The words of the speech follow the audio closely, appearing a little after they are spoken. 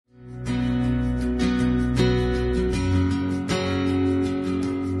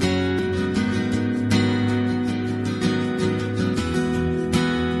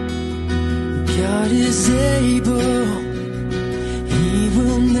able, He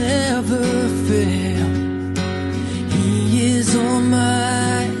will never fail. He is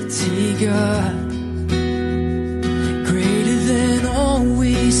Almighty God, greater than all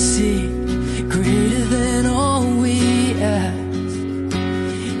we see, greater than all we ask.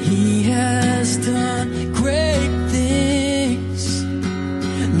 He has done great things,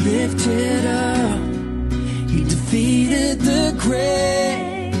 lifted up, He defeated the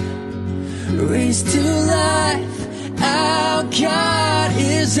grave, raised to life. Our God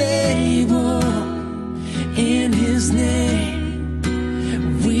is able. In His name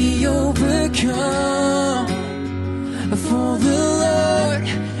we overcome. For the Lord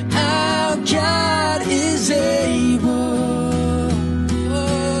our God is able.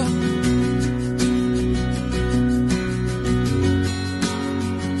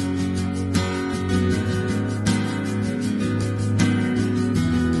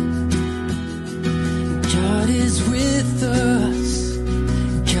 God is with us,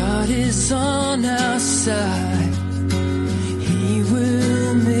 God is on our side. He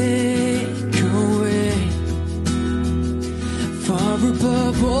will make a way, far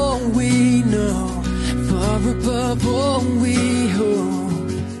above all we know, far above all we hope.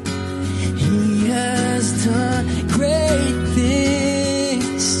 He has done great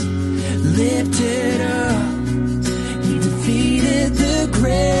things, lifted up, He defeated the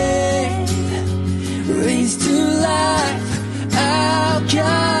grave, raised to life. Our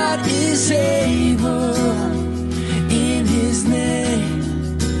God is able. In His name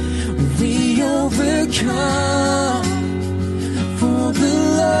we overcome. For the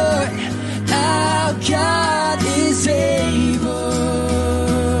Lord our God is able.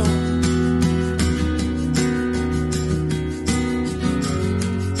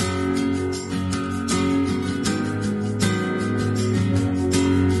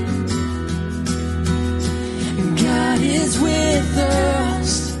 God is with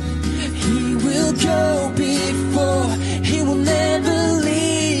us, He will go before. He will never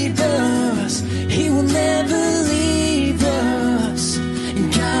leave us, He will never leave us.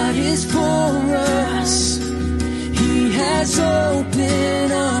 God is for us, He has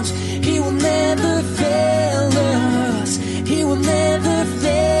open arms. He will never fail us, He will never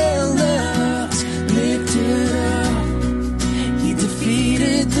fail us. Lifted up, He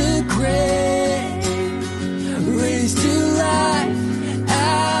defeated the grave, raised to life.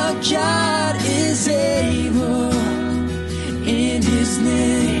 Our God is able. In His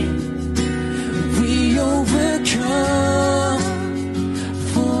name we overcome.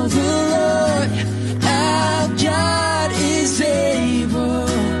 For the Lord our God is able.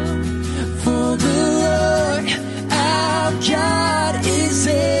 For the Lord our God is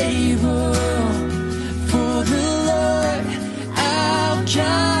able. For the Lord our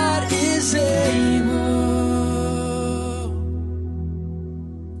God is able.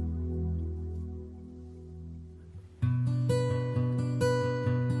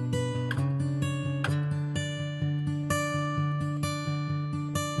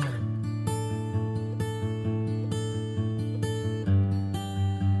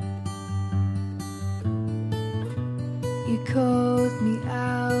 You called me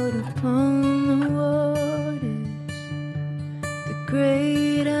out upon the waters, the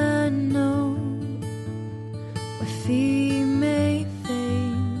great unknown, where feet may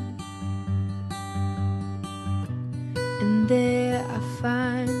fail. And there I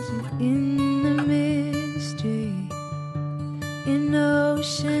find you in the mystery, in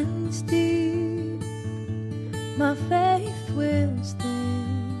oceans deep. My faith will stand.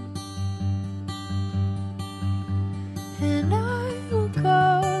 And I will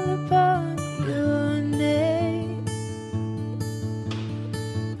call upon your name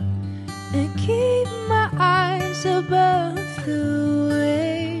and keep my eyes above the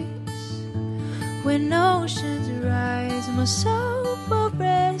waves. When oceans rise, my soul will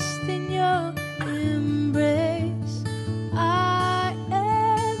rest in your embrace. I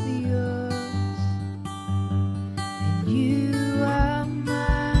am yours and you are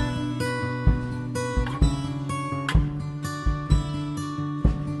mine.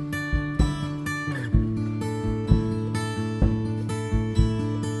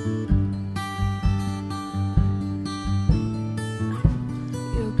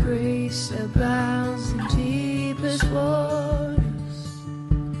 Your grace abounds in deepest waters.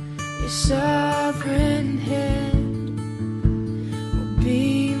 Your sovereign hand will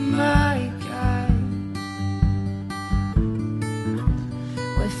be my guide.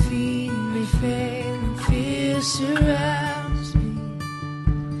 Where feet may fail and fear surrounds me,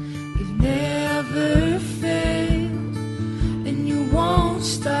 you've never failed, and you won't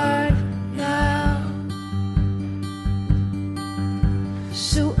start now.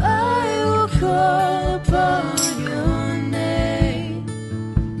 So I will call upon your name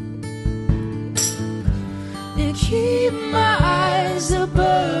and keep my eyes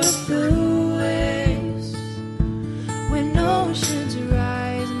above the waves. When oceans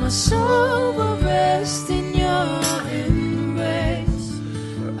rise, my soul will rest in your embrace.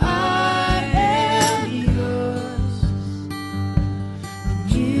 For I am yours, and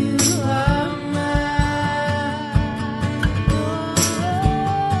you are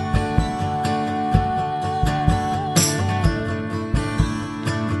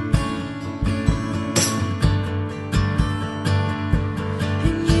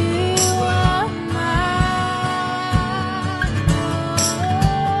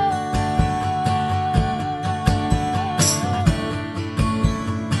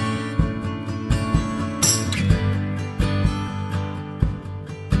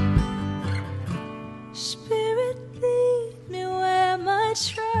Spirit, lead me where my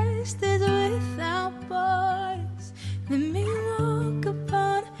trust is without borders. Let me walk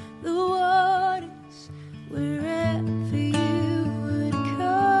upon the waters wherever you would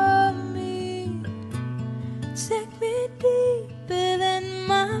call me. Take me deeper than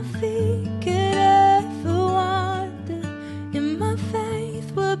my feet could ever wander, and my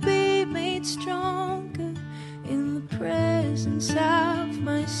faith will be made stronger in the presence of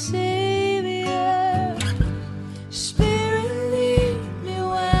my Savior. Spirit, lead me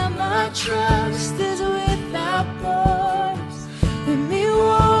where my trust is without borders. Let me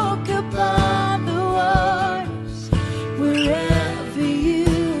walk upon the waters wherever you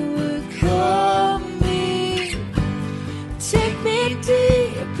would call me. Take me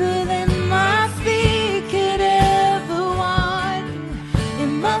deeper than my feet could ever wander,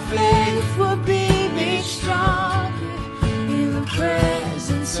 and my faith will be made stronger in the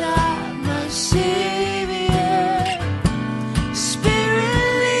presence of my Savior. Spirit,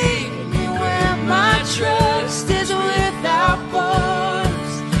 lead me where my trust is without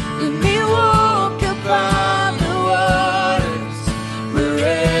borders. Let me walk upon the waters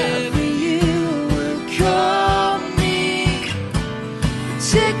wherever you would call me.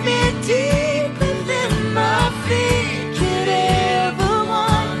 Take me deeper than my feet could ever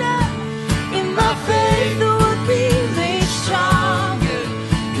wander, and my faith would be made stronger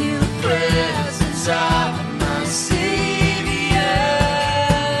in the presence of my Savior.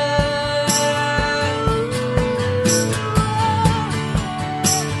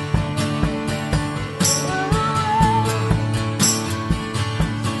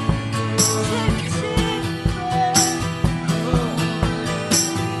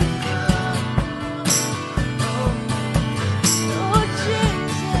 Oh,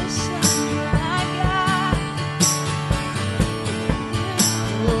 Jesus, my God.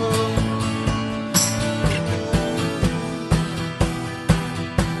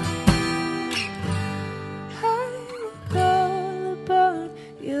 I will call upon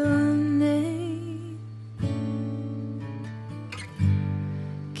your name.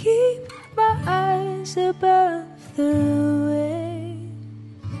 Keep my eyes above the waves.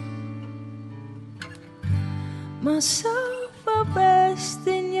 My soul will rest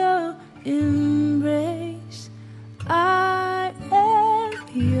in your embrace. I am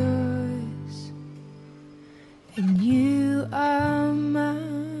yours, and you are mine.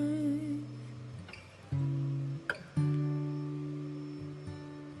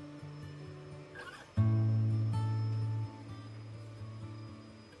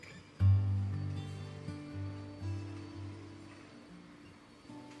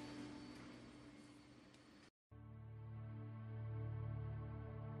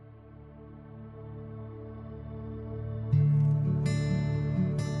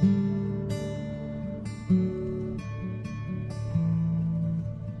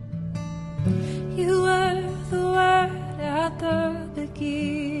 You were the Word at the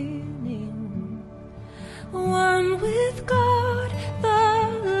beginning, one with God, the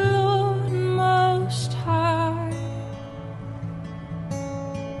Lord Most High.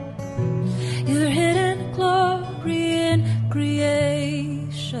 Your hidden glory in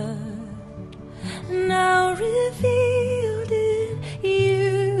creation, now revealed in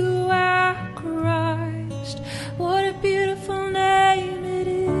you are Christ. What a beautiful name it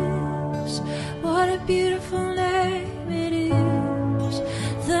is.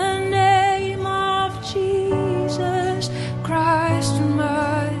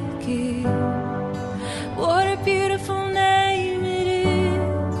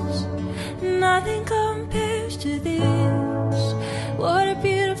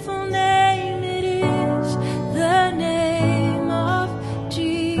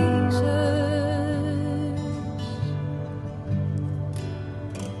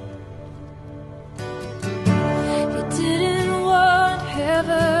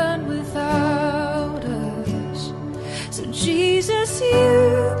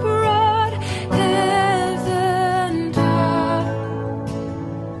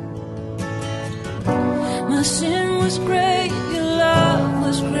 My sin was great, your love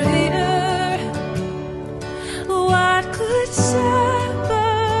was greater. What could separate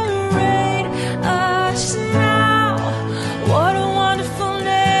us now? What a wonderful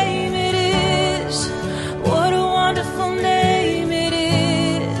name it is. What a wonderful name it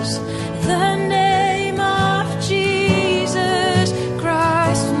is. The name of Jesus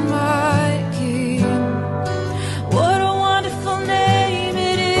Christ, my King. What a wonderful name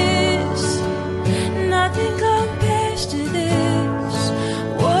it is. Nothing compares to this.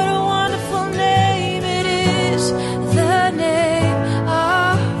 What a wonderful name it is. The name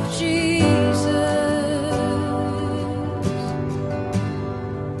of Jesus.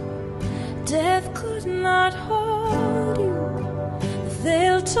 Death could not hold you. The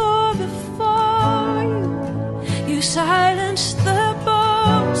veil tore before you. You silenced the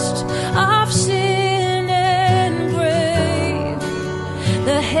boast of sin and grave.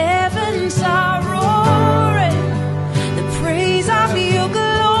 The heavens are roaring the praise of your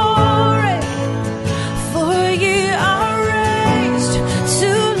glory. For you are raised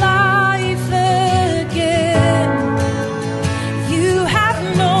to life again. You have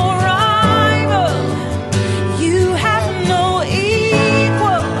no rival. You have no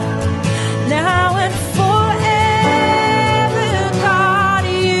equal. Now and forever, God,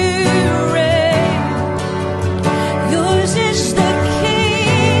 you reign. Yours is the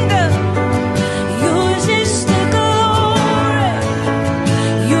kingdom. Yours is the glory.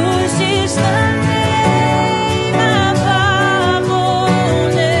 Yours is the name above all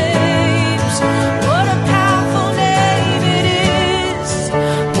names. What a powerful name it is.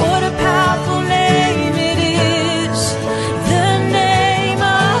 What a powerful name it is. The name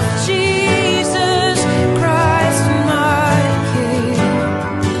of Jesus Christ, my King.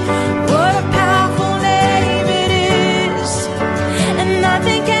 What a powerful name it is. And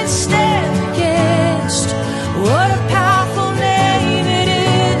nothing can stand against. What a powerful name it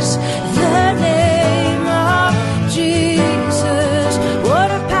is. The name of Jesus.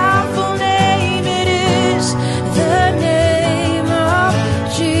 What a powerful name it is. The name of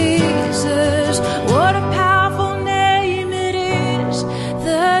Jesus. What a powerful name it is.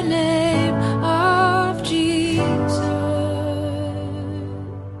 The name of Jesus.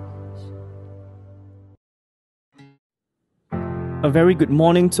 A very good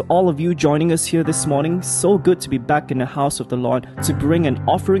morning to all of you joining us here this morning. So good to be back in the house of the Lord to bring an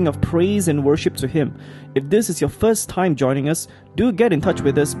offering of praise and worship to Him. If this is your first time joining us, do get in touch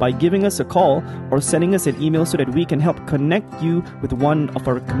with us by giving us a call or sending us an email so that we can help connect you with one of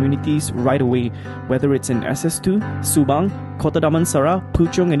our communities right away. Whether it's in SS2, Subang, Kota Damansara,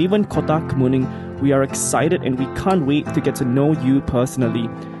 Puchong, and even Kota Kemuning, we are excited and we can't wait to get to know you personally.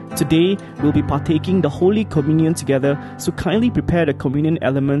 Today, we'll be partaking the Holy Communion together, so kindly prepare the communion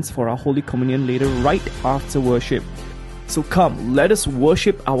elements for our Holy Communion later right after worship. So come, let us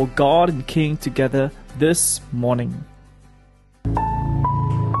worship our God and King together this morning.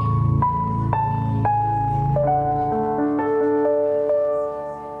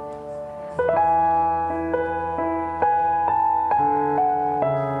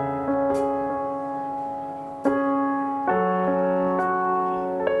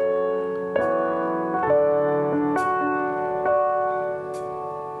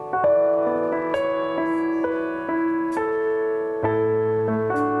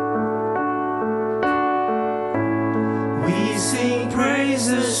 We sing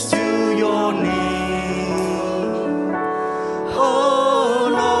praises to your name, oh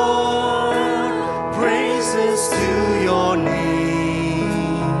Lord, praises to your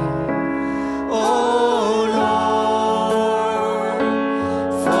name, oh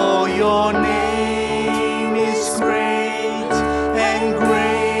Lord, for your name is great and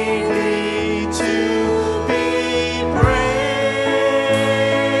greatly to be praised.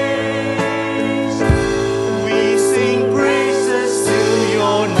 We sing praises to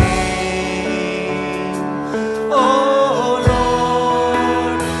your name, oh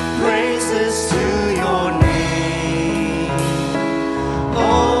Lord, praises to your name,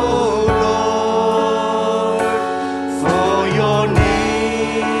 oh Lord, for your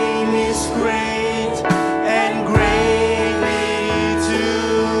name is great and greatly to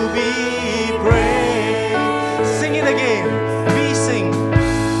be praised. Sing it again.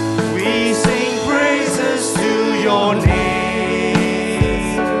 We sing praises to your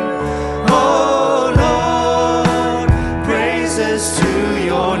name, oh Lord, praises to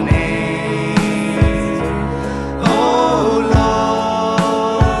your name, oh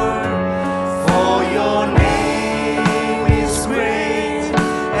Lord, for your name is great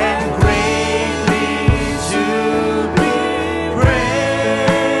and greatly to be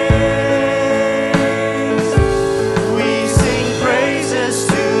praised.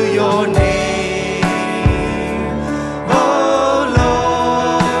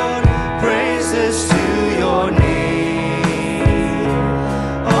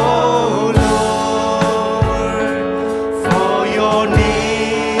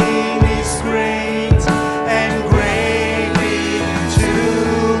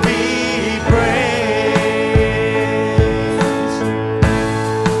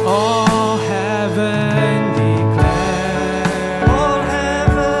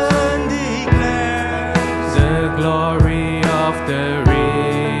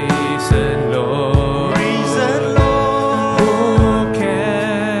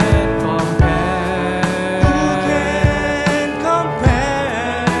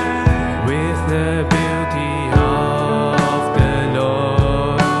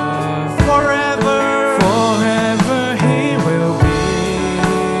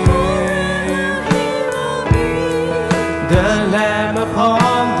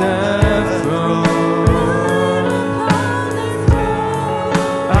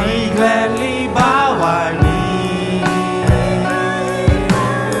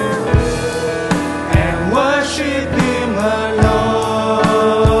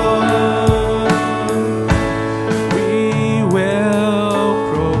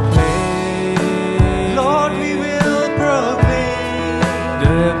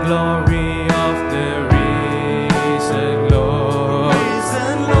 glory of the risen Lord,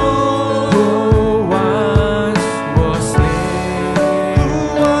 who once was slain,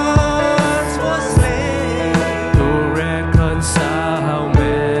 to reconcile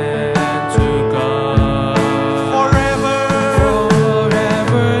man to God. Forever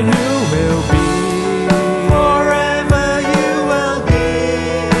you will be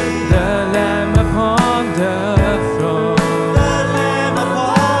the Lamb upon the throne.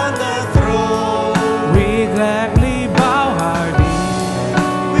 We gladly bow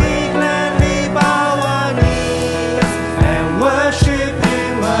our knees and worship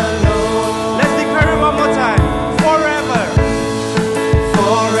Him alone. Let's declare it one more time. Forever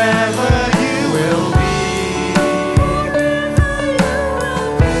you will be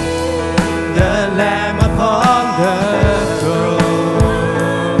the Lamb upon the throne.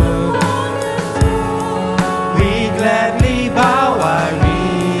 We gladly bow our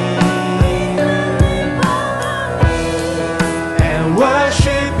knees and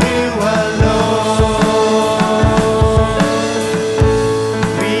worship You alone.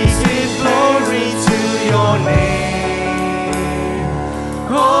 We give glory to Your name,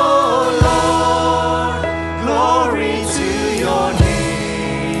 oh Lord, glory to Your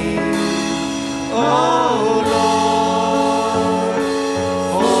name, oh Lord,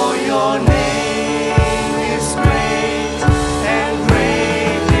 for Your name is great and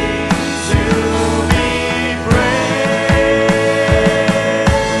greatly to be praised.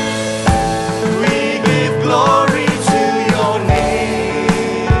 We give glory to Your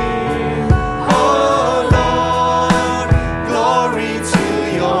name, oh Lord, glory to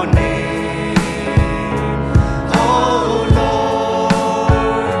Your name, oh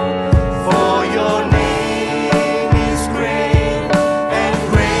Lord, for Your name is great and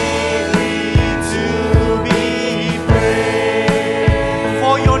greatly to be praised.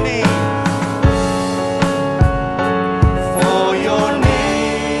 For Your name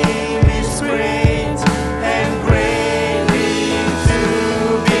is great and greatly to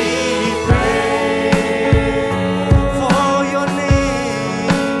be praised. For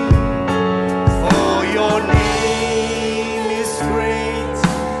Your name is great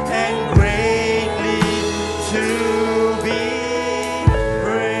and greatly to be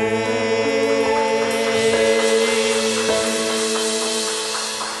praised.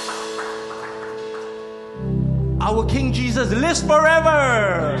 Our King Jesus lives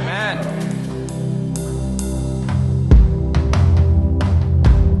forever. Amen.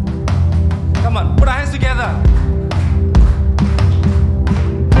 Come on, put our hands together.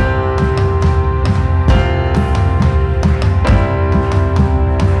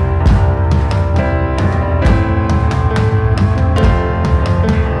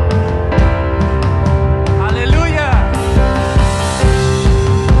 Hallelujah.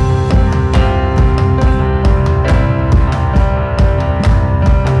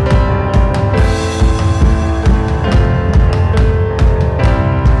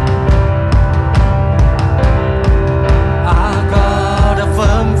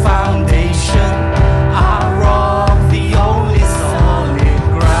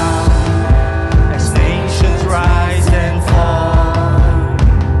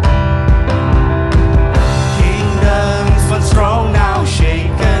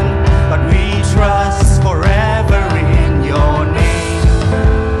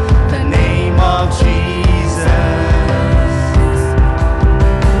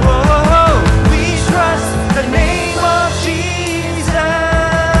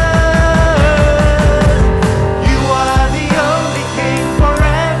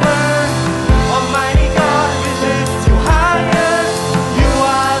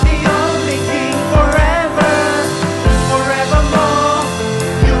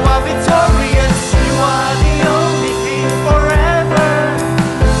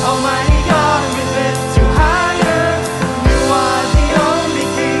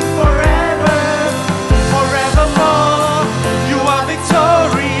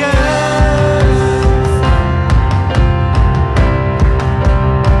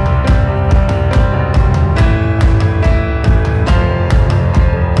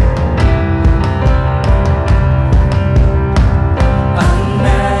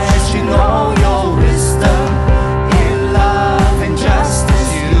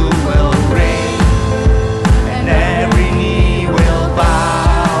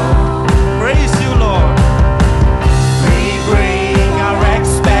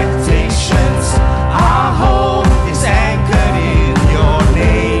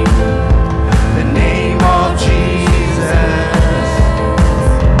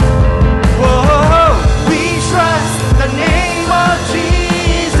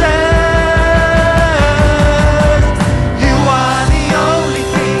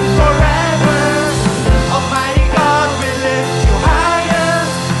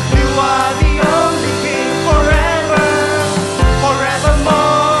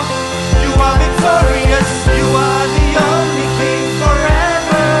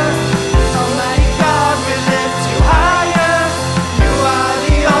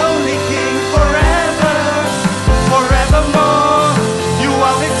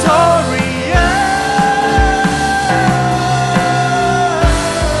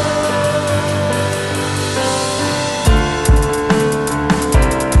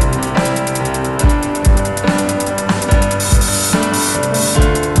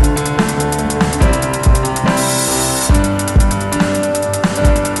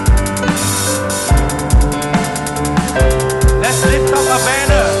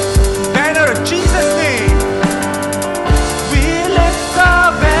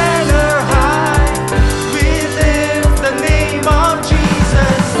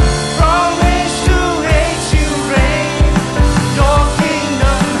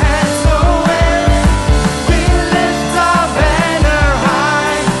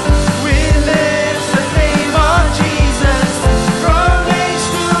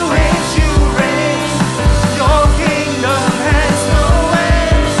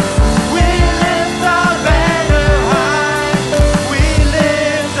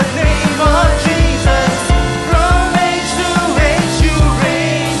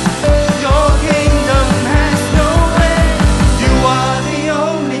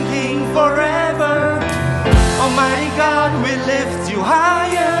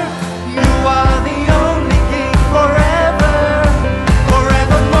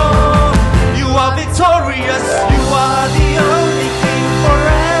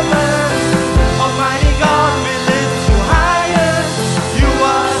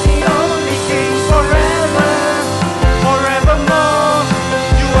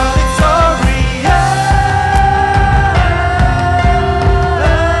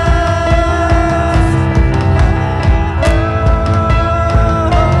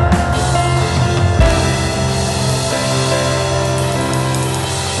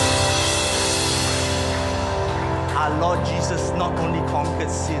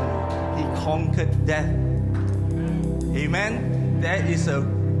 is a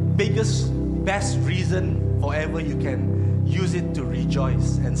best reason forever you can use it to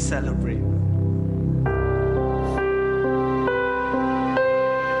rejoice and celebrate.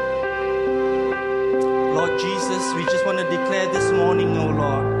 Lord Jesus, we just want to declare this morning, oh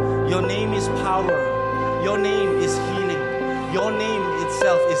Lord, your name is power, your name is healing, your name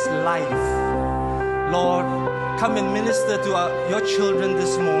itself is life. Lord, come and minister to your children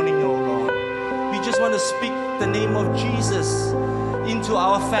this morning, oh Lord. We just want to speak the name of Jesus into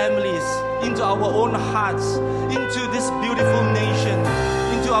our families, into our own hearts, into this beautiful nation,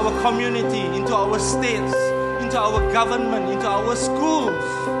 into our community, into our states, into our government, into our schools.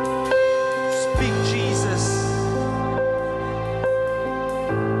 Speak Jesus.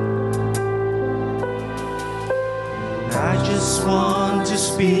 I just want to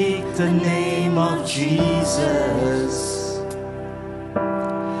speak the name of Jesus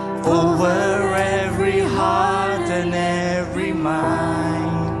over every heart and every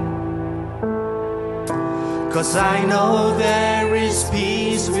mind, 'cause I know there is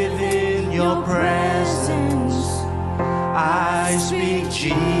peace within your presence. I speak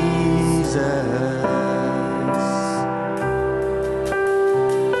Jesus.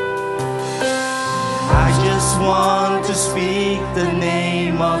 I just want to speak the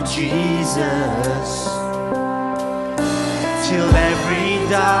name of Jesus till every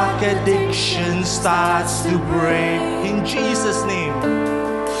dark addiction starts to break. In Jesus' name,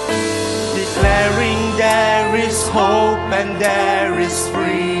 declaring there is hope and there is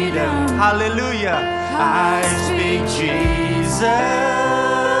freedom. Hallelujah. I speak Jesus.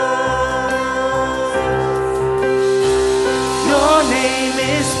 Your name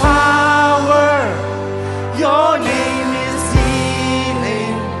is power. Your name is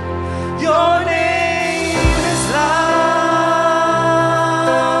healing. Your name is life.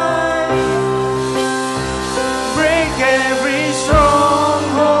 Break every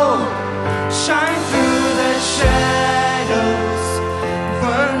stronghold. Shine through the shadows.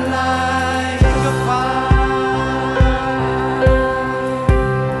 Burn like a fire.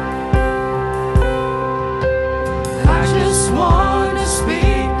 I just want to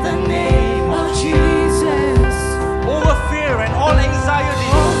speak the name of Jesus over fear and all anxiety.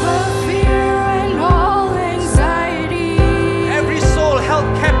 Over fear and all anxiety. Every soul held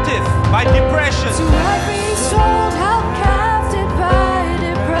captive by depression. To every soul held captive by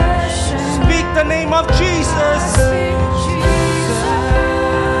depression. Speak the name of Jesus. Speak Jesus.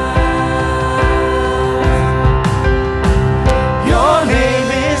 Your name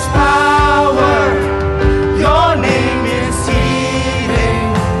is power. Your name is healing.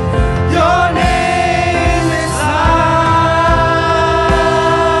 Your name is life.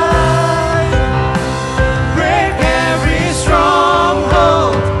 Break every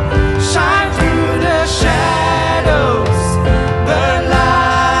stronghold. Shine through the shadows. Burn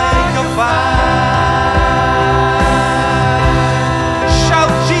like a fire.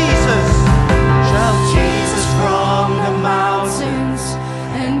 Shout Jesus. Shout Jesus from the mountains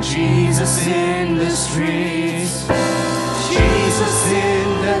and Jesus in the streets. Jesus in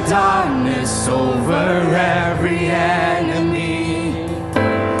the darkness over every enemy.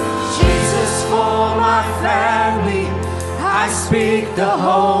 Jesus for my family. I speak the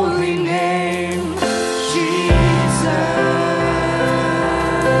holy name. Jesus.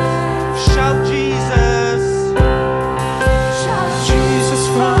 Shout Jesus. Shout Jesus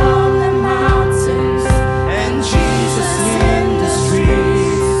from the mountains And Jesus in the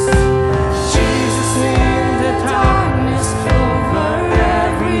streets. Jesus in the darkness over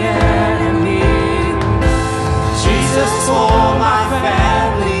every enemy. Jesus for my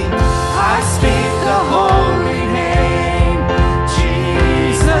family. I speak the holy name.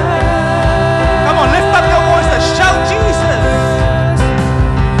 Jesus.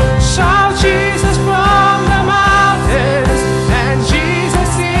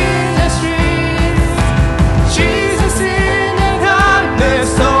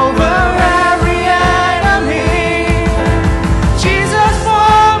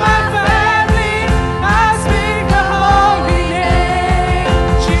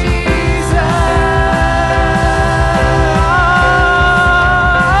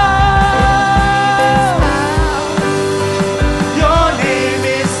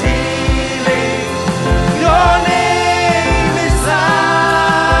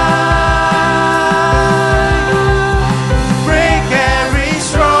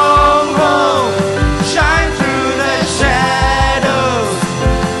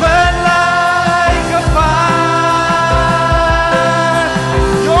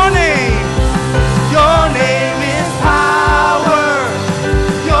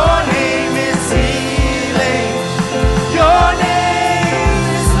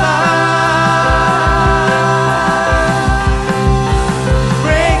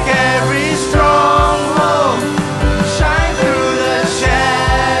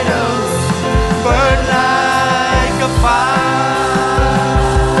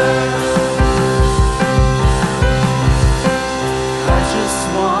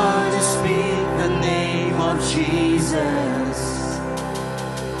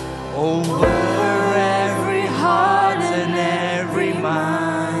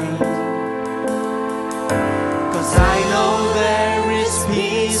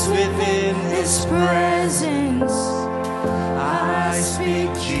 within His presence. I speak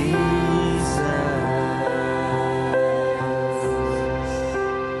Jesus.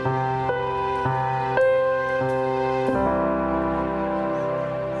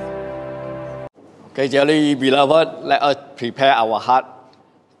 Okay, dearly beloved, let us prepare our heart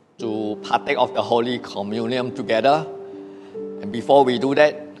to partake of the Holy Communion together. And before we do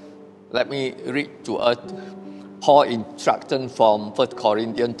that, let me read to us Paul's instruction from 1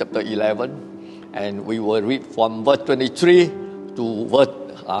 Corinthians chapter 11. And we will read from verse 23 to verse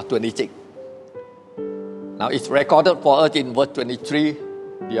 26. Now it's recorded for us in verse 23.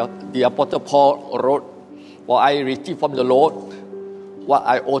 The Apostle Paul wrote, "For I received from the Lord what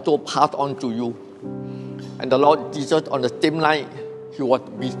I also passed on to you. And the Lord Jesus, on the same night He was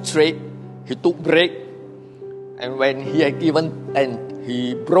betrayed, He took bread, and when He had given thanks,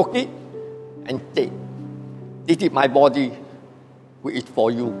 He broke it and said, 'This is my body, which is for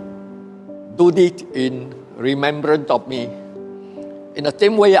you. Do this in remembrance of me.' In the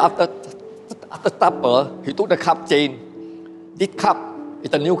same way, after supper, He took the cup, saying, 'This cup is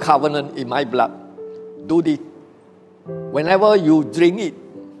the new covenant in my blood. Do this whenever you drink it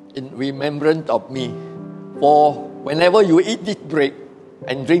in remembrance of me. For whenever you eat this bread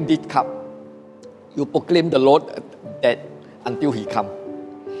and drink this cup, you proclaim the Lord dead until He comes.'"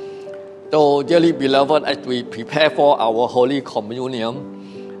 So, dearly beloved, as we prepare for our Holy Communion,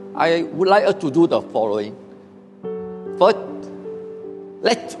 I would like us to do the following. First,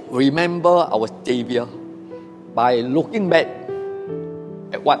 let's remember our Savior by looking back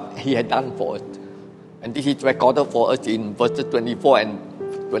at what He had done for us. And this is recorded for us in verses 24 and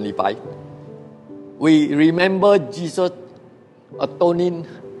 25. We remember Jesus atoning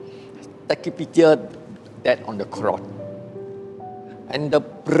sacrificial death on the cross. And the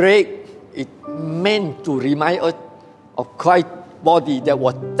bread is meant to remind us of Christ's body that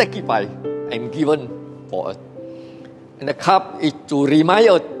was sacrificed and given for us. And the cup is to remind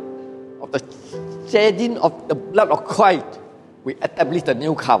us of the shedding of the blood of Christ. We establish the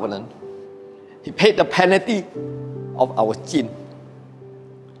new covenant. He paid the penalty of our sin.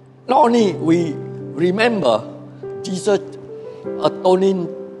 Not only we remember Jesus atoning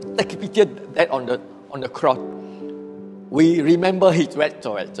sacrificial death on the cross, we remember His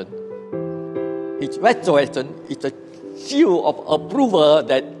resurrection. His resurrection is a seal of approval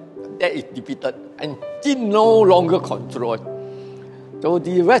that death is defeated and sin no longer controls. So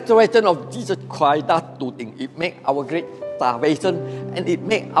the resurrection of Jesus Christ does two things. It makes our great salvation and it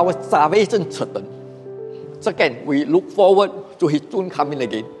makes our salvation certain. Second, we look forward to His soon coming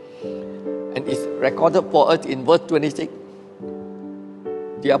again. And it's recorded for us in verse 26.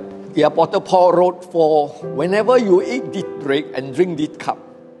 The Apostle Paul wrote, "For whenever you eat this bread and drink this cup,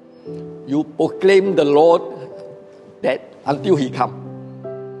 you proclaim the Lord dead until He comes.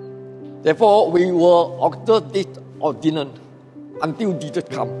 Therefore, we will observe this ordinance until Jesus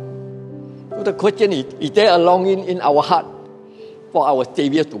comes." So the question is there a longing in our heart for our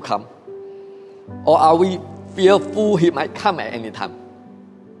Savior to come? Or are we fearful He might come at any time?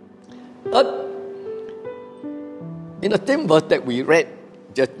 Third, in the same verse that we read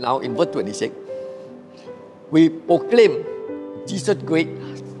just now in verse 26, we proclaim Jesus' great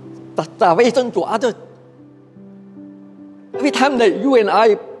salvation to others. Every time that you and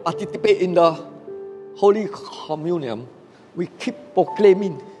I participate in the Holy Communion, we keep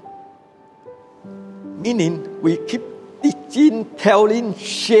proclaiming. Meaning, we keep teaching, telling,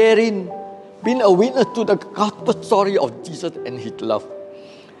 sharing, being a witness to the gospel story of Jesus and His love.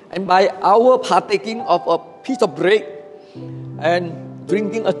 And by our partaking of a piece of bread and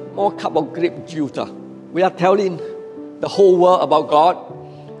drinking a small cup of grape juice, we are telling the whole world about God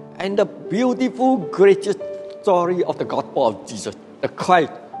and the beautiful, gracious story of the gospel of Jesus, the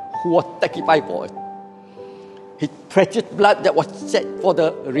Christ who was sacrificed for us. His precious blood that was shed for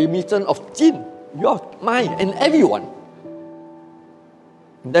the remission of sin, yours, mine, and everyone.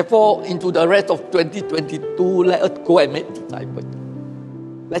 Therefore, into the rest of 2022, let us go and make disciples.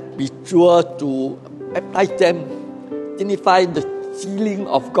 Let's be sure to baptize them, signify the sealing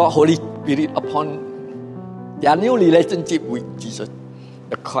of God's Holy Spirit upon their new relationship with Jesus,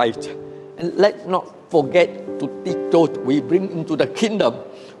 the Christ. And let's not forget to teach those we bring into the kingdom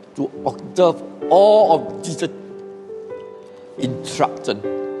to observe all of Jesus' instruction.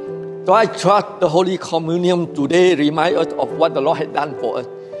 So I trust the Holy Communion today remind us of what the Lord has done for us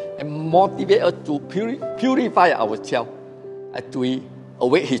and motivate us to purify ourselves as we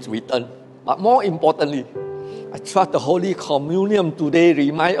await His return. But more importantly, I trust the Holy Communion today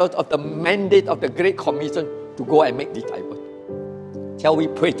remind us of the mandate of the Great Commission to go and make disciples. Shall we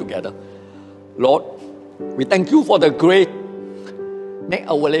pray together? Lord, we thank You for the grace made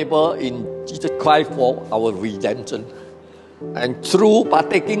available in Jesus Christ for our redemption. And through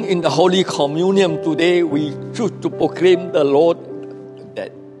partaking in the Holy Communion today, we choose to proclaim the Lord,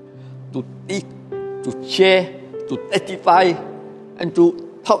 that to teach, to share, to testify, and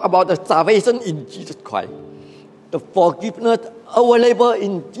to talk about the salvation in Jesus Christ. The forgiveness available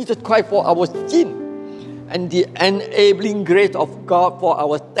in Jesus Christ for our sin, and the enabling grace of God for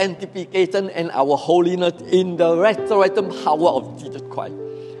our sanctification and our holiness in the resurrection power of Jesus Christ.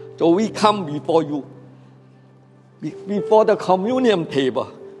 So we come before you, before the communion table,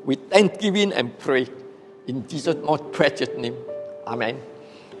 with thanksgiving and praise in Jesus' most precious name. Amen.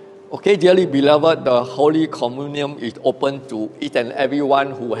 Okay, dearly beloved, the Holy Communion is open to each and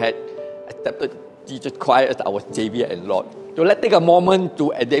everyone who had accepted Jesus Christ as our Savior and Lord. So let's take a moment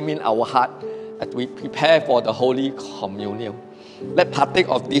to examine our heart as we prepare for the Holy Communion. Let's partake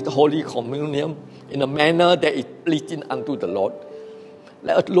of this Holy Communion in a manner that is pleasing unto the Lord.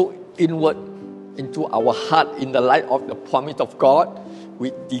 Let us look inward into our heart in the light of the promise of God.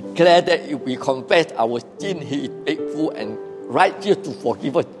 We declare that if we confess our sin, He is faithful and righteous to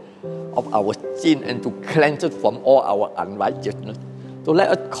forgive us of our sin and to cleanse us from all our unrighteousness. So let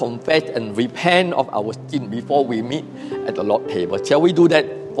us confess and repent of our sin before we meet at the Lord's table. Shall we do that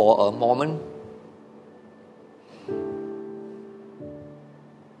for a moment?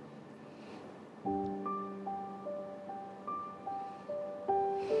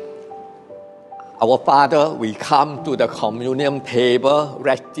 Our Father, we come to the communion table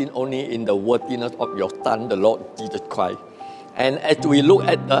resting only in the worthiness of your Son, the Lord Jesus Christ. And as we look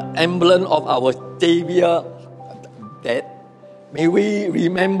at the emblem of our Savior, death, may we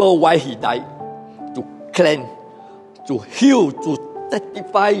remember why He died, to cleanse, to heal, to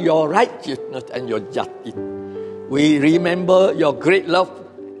testify your righteousness and your justice. We remember your great love.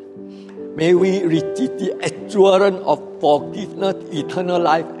 May we receive the assurance of forgiveness, eternal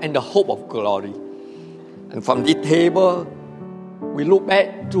life, and the hope of glory. And from this table, we look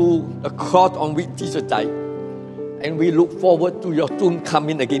back to the cross on which Jesus died. And we look forward to your soon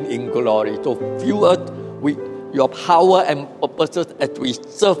coming again in glory. So fill us with your power and purposes as we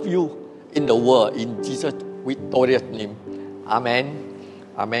serve you in the world. In Jesus' victorious name. Amen.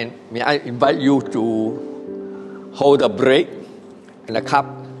 Amen. May I invite you to hold the bread and the cup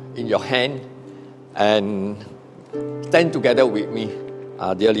in your hand and stand together with me,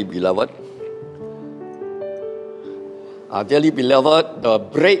 dearly beloved. Dearly beloved, the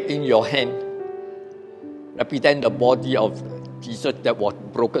bread in your hand represents the body of Jesus that was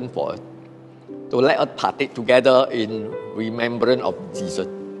broken for us. So let us partake together in remembrance of Jesus.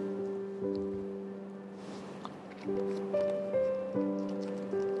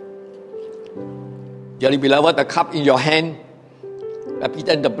 Dearly beloved, the cup in your hand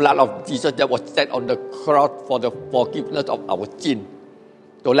represents the blood of Jesus that was shed on the cross for the forgiveness of our sin.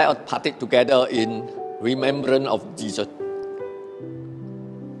 So let us partake together in remembrance of Jesus.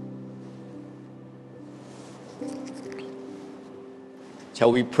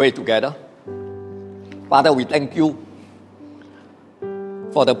 Shall we pray together? Father, we thank you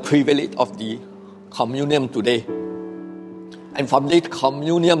for the privilege of the communion today. And from this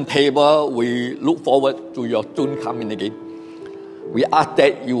communion table, we look forward to your soon coming again. We ask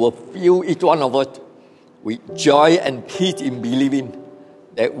that you will fill each one of us with joy and peace in believing,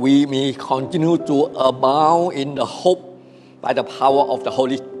 that we may continue to abound in the hope by the power of the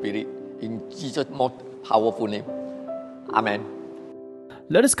Holy Spirit. In Jesus' most powerful name. Amen.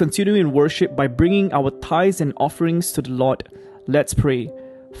 Let us continue in worship by bringing our tithes and offerings to the Lord. Let's pray.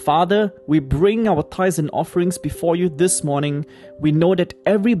 Father, we bring our tithes and offerings before you this morning. We know that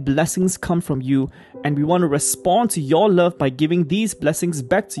every blessings come from you, and we want to respond to your love by giving these blessings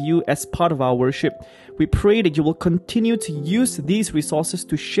back to you as part of our worship. We pray that you will continue to use these resources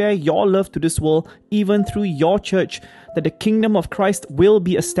to share your love to this world, even through your church, that the kingdom of Christ will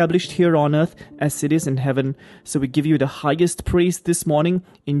be established here on earth as it is in heaven. So we give you the highest praise this morning.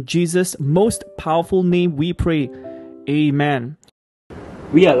 In Jesus' most powerful name we pray. Amen.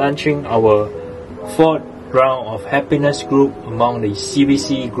 We are launching our fourth round of happiness group among the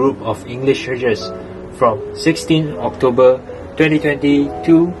CBC group of English churches from 16 October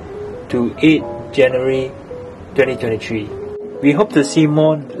 2022 to 8 January 2023. We hope to see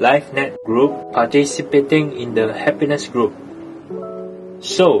more LifeNet group participating in the happiness group.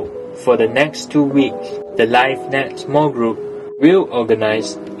 So, for the next 2 weeks, the LifeNet small group will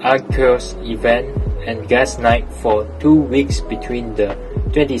organize Arcos event and guest night for 2 weeks between the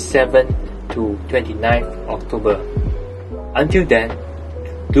 27th to 29th October. Until then,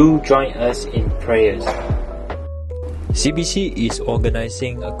 do join us in prayers. CBC is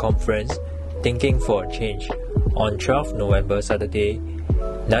organizing a conference Thinking for a Change on 12 November Saturday,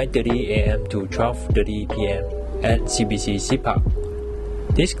 9:30 a.m. to 12:30 p.m. at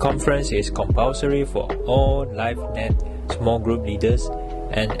CBCPJ. This conference is compulsory for all LifeNet small group leaders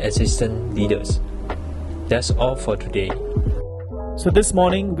and assistant leaders. That's all for today. So this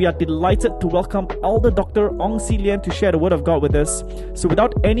morning, we are delighted to welcome Elder Dr. Lian to share the Word of God with us. So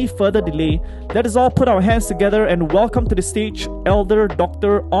without any further delay, let us all put our hands together and welcome to the stage Elder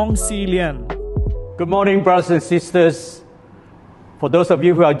Dr. Lian. Good morning, brothers and sisters. For those of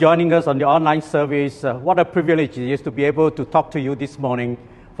you who are joining us on the online service, what a privilege it is to be able to talk to you this morning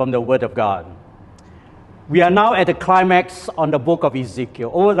from the Word of God. We are now at the climax on the book of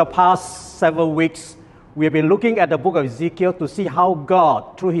Ezekiel. Over the past several weeks, we have been looking at the book of Ezekiel to see how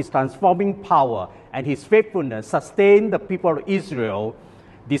God, through His transforming power and His faithfulness, sustained the people of Israel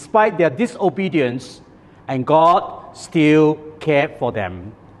despite their disobedience, and God still cared for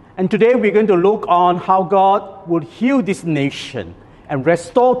them. And today we're going to look on how God would heal this nation and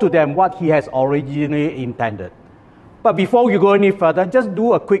restore to them what He has originally intended. But before we go any further, just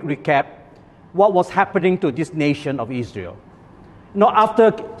do a quick recap what was happening to this nation of Israel.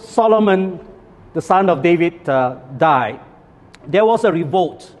 After Solomon, the son of David, died, there was a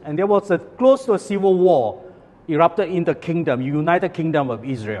revolt, and there was close to a civil war erupted in the kingdom, United Kingdom of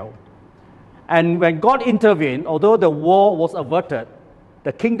Israel. And when God intervened, although the war was averted,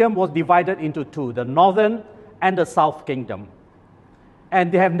 the kingdom was divided into two, the northern and the south kingdom.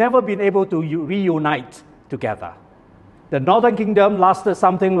 And they have never been able to reunite together. The northern kingdom lasted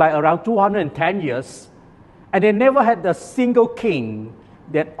something like around 210 years, and they never had a single king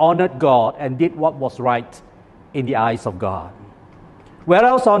that honored God and did what was right in the eyes of God.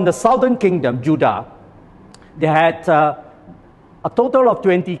 Whereas on the southern kingdom, Judah, they had a total of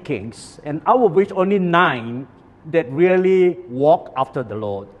 20 kings, and out of which only 9 that really walked after the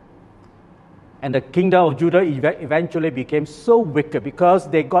Lord. And the kingdom of Judah eventually became so wicked because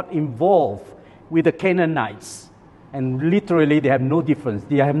they got involved with the Canaanites. And literally they have no difference.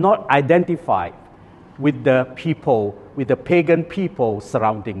 They have not identified with the people, with the pagan people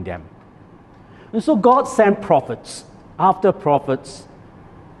surrounding them. And so God sent prophets after prophets,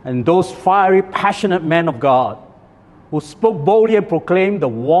 and those fiery, passionate men of God who spoke boldly and proclaimed the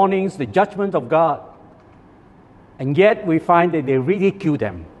warnings, the judgment of God. And yet we find that they ridicule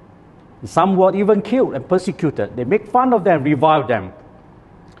them. Some were even killed and persecuted. They make fun of them, revile them.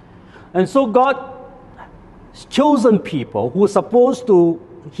 And so God's chosen people who were supposed to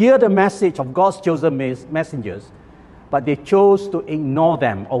hear the message of God's chosen messengers, but they chose to ignore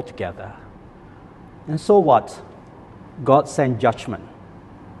them altogether. And so what? God sent judgment.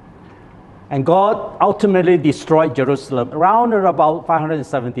 And God ultimately destroyed Jerusalem around or about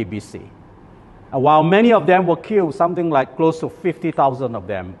 570 BC. And while many of them were killed, something like close to 50,000 of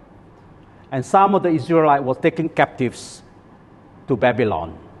them, and some of the Israelites were taken captives to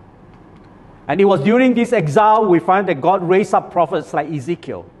Babylon. And it was during this exile we find that God raised up prophets like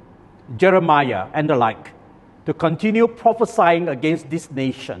Ezekiel, Jeremiah, and the like, to continue prophesying against this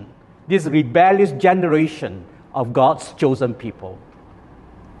nation, this rebellious generation of God's chosen people.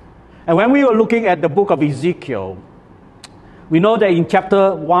 And when we were looking at the book of Ezekiel, we know that in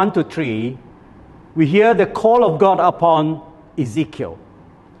chapter 1 to 3, we hear the call of God upon Ezekiel.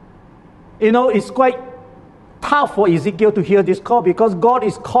 It's quite tough for Ezekiel to hear this call because God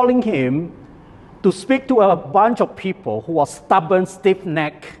is calling him to speak to a bunch of people who are stubborn,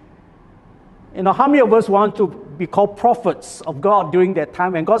 stiff-necked. How many of us want to be called prophets of God during that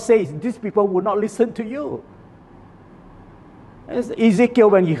time? And God says, these people will not listen to you. Ezekiel,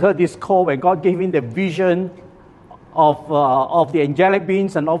 when he heard this call, when God gave him the vision of the angelic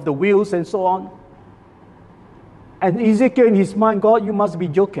beings and of the wheels and so on, and Ezekiel in his mind, God, you must be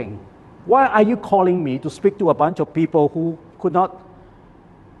joking. Why are you calling me to speak to a bunch of people who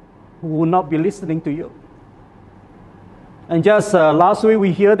will not be listening to you? And just last week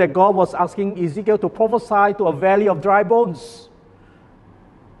we hear that God was asking Ezekiel to prophesy to a valley of dry bones,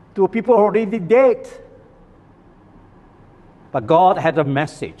 to people already dead. But God had a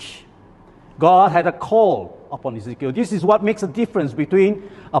message. God had a call upon Ezekiel. This is what makes a difference between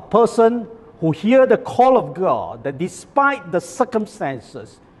a person who hears the call of God, that despite the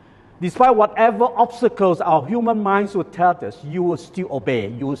circumstances, despite whatever obstacles our human minds will tell us, you will still obey,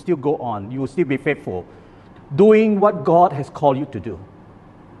 you will still go on, you will still be faithful, doing what God has called you to do.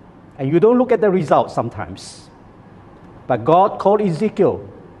 And you don't look at the results sometimes. But God called Ezekiel,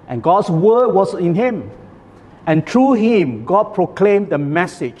 and God's word was in him. And through him, God proclaimed the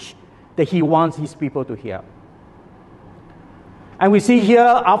message that he wants his people to hear. And we see here,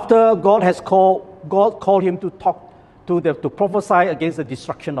 after God called him to talk to prophesy against the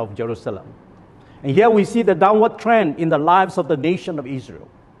destruction of Jerusalem. And here we see the downward trend in the lives of the nation of Israel.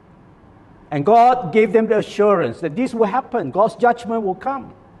 And God gave them the assurance that this will happen. God's judgment will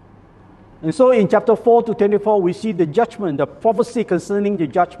come. And so in chapter 4 to 24, we see the judgment, the prophecy concerning the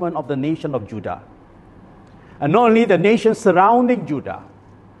judgment of the nation of Judah. And not only the nation surrounding Judah,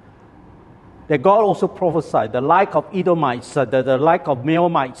 that God also prophesied, the like of Edomites, the like of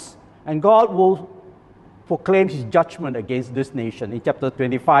Moabites. And God will proclaim his judgment against this nation in chapter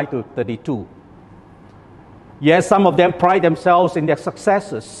 25 to 32. Yes, some of them pride themselves in their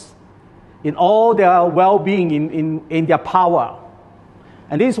successes, in all their well-being, in their power.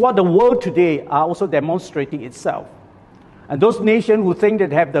 And this is what the world today are also demonstrating itself. And those nations who think that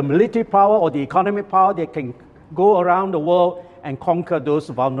they have the military power or the economic power, they can go around the world and conquer those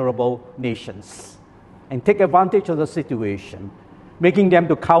vulnerable nations and take advantage of the situation, making them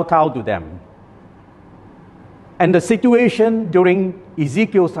to kowtow to them. And the situation during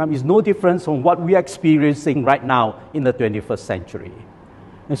Ezekiel's time is no different from what we are experiencing right now in the 21st century.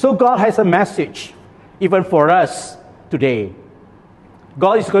 And so God has a message, even for us today.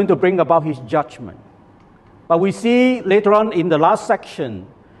 God is going to bring about his judgment. But we see later on in the last section,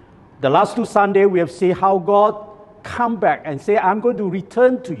 the last 2 Sundays, we have seen how God come back and say, I'm going to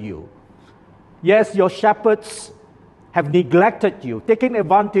return to you. Yes, your shepherds have neglected you, taken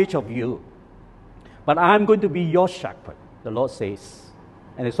advantage of you. But I'm going to be your shepherd, the Lord says.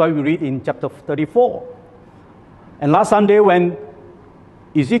 And that's why we read in chapter 34. And last Sunday when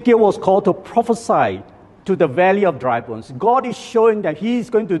Ezekiel was called to prophesy to the valley of dry bones, God is showing that he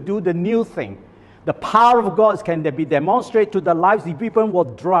is going to do the new thing. The power of God can be demonstrated to the lives. The people will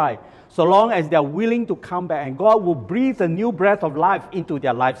dry, so long as they are willing to come back. And God will breathe a new breath of life into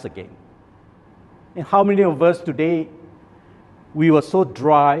their lives again. And how many of us today, we were so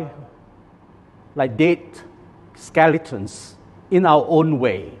dry, like dead skeletons in our own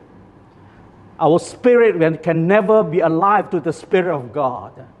way. Our spirit can never be alive to the Spirit of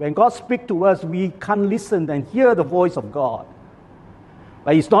God. When God speaks to us, we can't listen and hear the voice of God.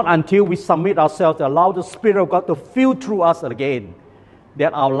 But it's not until we submit ourselves to allow the Spirit of God to fill through us again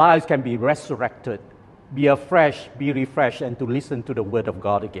that our lives can be resurrected, be afresh, be refreshed, and to listen to the Word of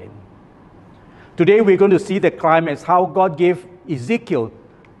God again. Today we're going to see the climax, how God gave Ezekiel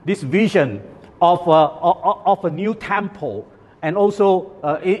this vision of a new temple, and also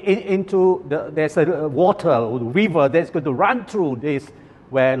there's a water, a river that's going to run through this,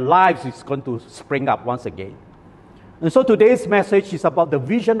 where lives is going to spring up once again. And so today's message is about the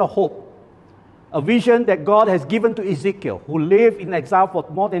vision of hope, a vision that God has given to Ezekiel, who lived in exile for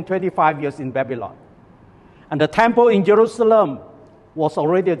more than 25 years in Babylon. And the temple in Jerusalem was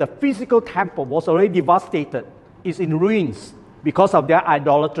already, the physical temple was already devastated. It's in ruins because of their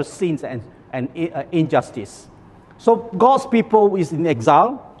idolatrous sins and injustice. So God's people is in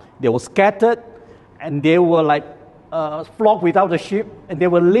exile. They were scattered, and they were like flock without a sheep, and they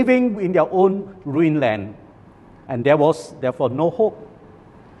were living in their own ruined land. And there was therefore no hope.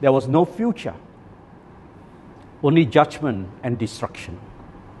 There was no future. Only judgment and destruction.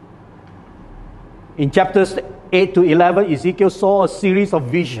 In chapters 8 to 11, Ezekiel saw a series of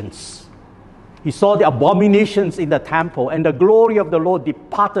visions. He saw the abominations in the temple, and the glory of the Lord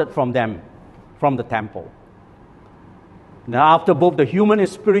departed from them, from the temple. Now, after both the human and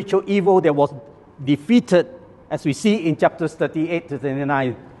spiritual evil that was defeated, as we see in chapters 38 to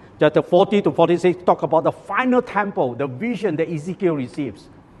 39, chapter 40 to 46 talk about the final temple, the vision that Ezekiel receives,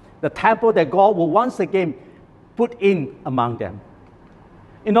 the temple that God will once again put in among them.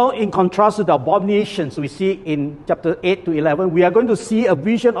 You know, in contrast to the abominations we see in chapter 8 to 11, we are going to see a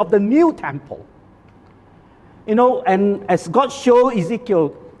vision of the new temple. You know, and as God showed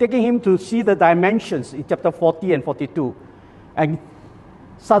Ezekiel, taking him to see the dimensions in chapter 40 and 42, and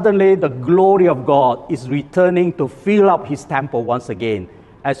suddenly the glory of God is returning to fill up his temple once again,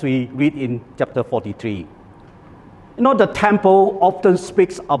 as we read in chapter 43. You know, the temple often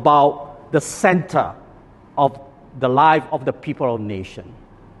speaks about the center of the life of the people of the nation.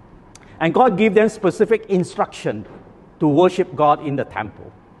 And God gave them specific instruction to worship God in the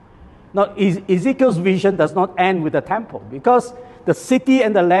temple. Now, Ezekiel's vision does not end with the temple, because the city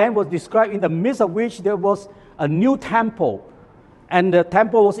and the land was described, in the midst of which there was a new temple, and the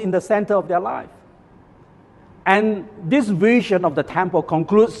temple was in the center of their life. And this vision of the temple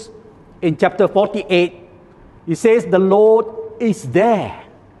concludes in chapter 48. It says, the Lord is there.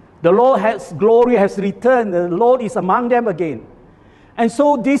 The Lord's glory has returned. The Lord is among them again. And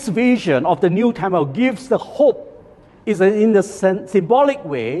so this vision of the new temple gives the hope, is in the symbolic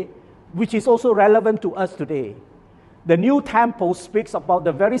way, which is also relevant to us today. The new temple speaks about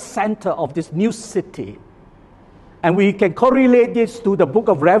the very center of this new city. And we can correlate this to the book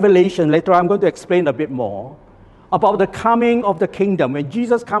of Revelation. Later I'm going to explain a bit more about the coming of the kingdom. When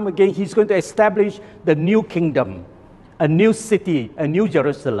Jesus comes again, he's going to establish the new kingdom, a new city, a new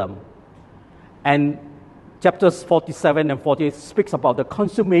Jerusalem. And chapters 47 and 48 speaks about the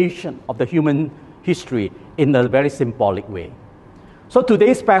consummation of the human history in a very symbolic way. So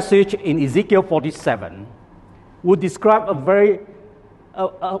today's passage in Ezekiel 47 would describe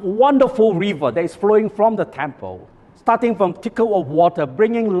a wonderful river that is flowing from the temple, starting from trickle of water,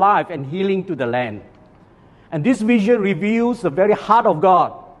 bringing life and healing to the land. And this vision reveals the very heart of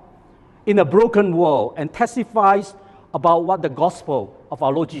God in a broken world and testifies about what the gospel of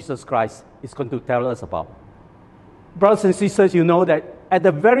our Lord Jesus Christ is going to tell us about. Brothers and sisters, you know that at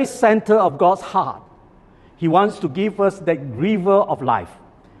the very center of God's heart, He wants to give us that river of life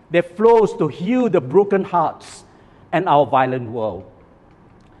that flows to heal the broken hearts and our violent world.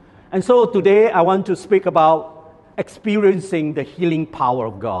 And so today I want to speak about experiencing the healing power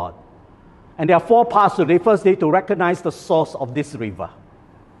of God. And there are 4 parts today. Firstly, to recognize the source of this river.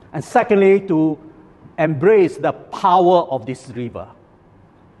 And secondly, to embrace the power of this river.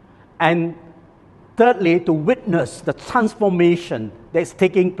 And thirdly, to witness the transformation that is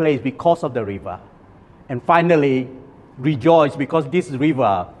taking place because of the river. And finally, rejoice because this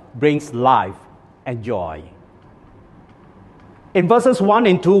river brings life and joy. In verses 1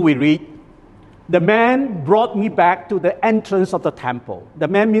 and 2, we read, "The man brought me back to the entrance of the temple." The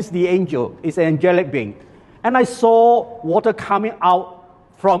man means the angel, is an angelic being. "And I saw water coming out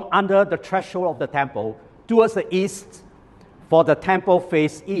from under the threshold of the temple towards the east, for the temple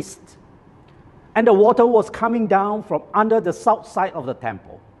faced east. And the water was coming down from under the south side of the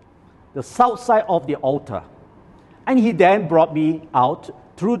temple, the south side of the altar. And he then brought me out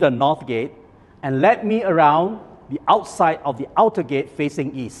through the north gate and led me around the outside of the outer gate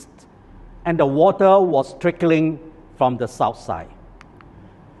facing east. And the water was trickling from the south side."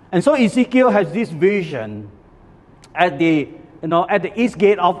 And so Ezekiel has this vision at the east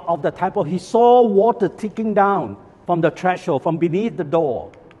gate of the temple. He saw water trickling down from the threshold, from beneath the door.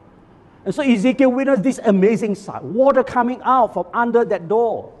 And so Ezekiel witnessed this amazing sight, water coming out from under that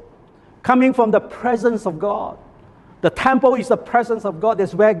door, coming from the presence of God. The temple is the presence of God.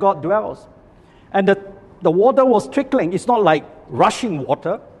 That's where God dwells. And the water was trickling. It's not like rushing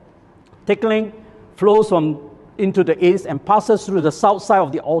water. Trickling flows from into the east and passes through the south side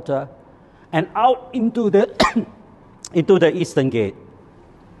of the altar and out into the into the eastern gate.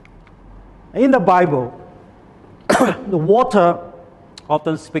 In the Bible, the water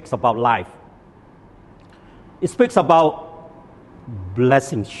often speaks about life. It speaks about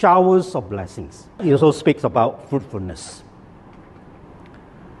blessings, showers of blessings. It also speaks about fruitfulness.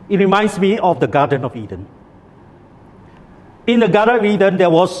 It reminds me of the Garden of Eden. In the Garden of Eden, there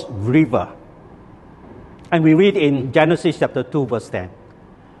was river. And we read in Genesis chapter 2, verse 10,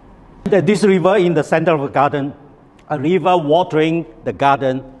 that this river in the center of the garden, a river watering the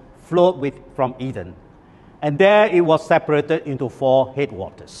garden, flowed from Eden. And there it was separated into 4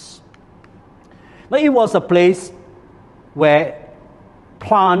 headwaters. Now it was a place where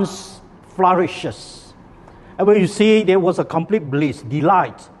plants flourishes. And when you see, there was a complete bliss,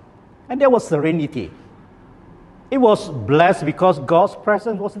 delight, and there was serenity. It was blessed because God's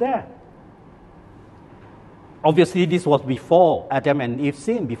presence was there. Obviously, this was before Adam and Eve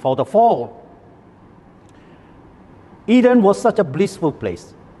sinned, before the fall. Eden was such a blissful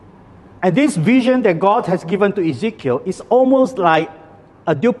place. And this vision that God has given to Ezekiel is almost like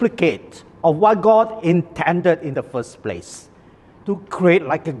a duplicate of what God intended in the first place, to create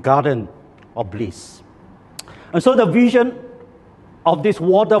like a garden of bliss. And so the vision of this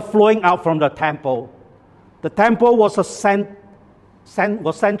water flowing out from the temple was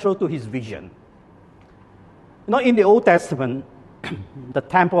central to his vision. You know, in the Old Testament, the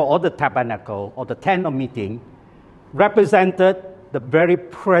temple or the tabernacle or the tent of meeting represented the very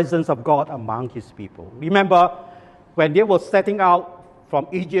presence of God among his people. Remember, when they were setting out from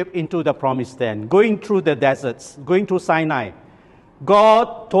Egypt into the promised land, going through the deserts, going through Sinai,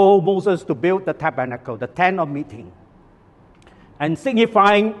 God told Moses to build the tabernacle, the tent of meeting, and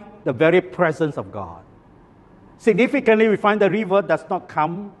signifying the very presence of God. Significantly, we find the river does not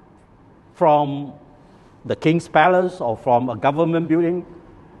come from the king's palace or from a government building.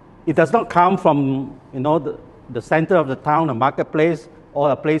 It does not come from, the center of the town, a marketplace,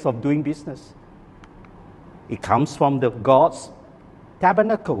 or a place of doing business. It comes from God's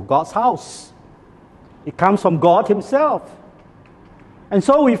tabernacle, God's house. It comes from God himself. And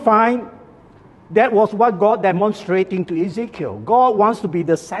so we find that was what God demonstrating to Ezekiel. God wants to be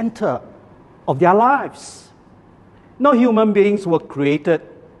the center of their lives. No human beings were created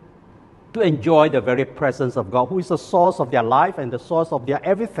to enjoy the very presence of God, who is the source of their life and the source of their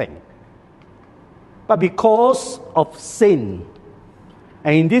everything. But because of sin,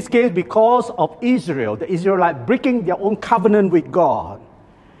 and in this case, because of Israel, the Israelites breaking their own covenant with God,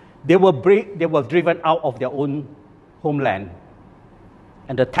 they were driven out of their own homeland.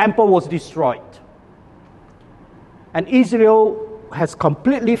 And the temple was destroyed. And Israel has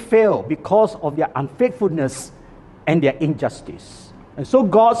completely failed because of their unfaithfulness and their injustice. And so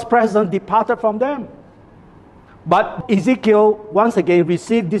God's presence departed from them. But Ezekiel once again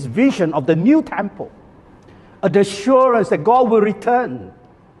received this vision of the new temple, an assurance that God will return.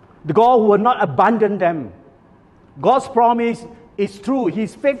 God will not abandon them. God's promise is true. He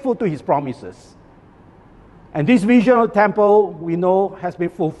is faithful to his promises. And this vision of the temple, we know, has been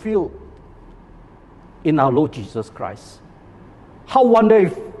fulfilled in our Lord Jesus Christ. How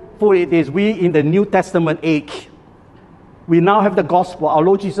wonderful it is, we in the New Testament age, we now have the gospel, our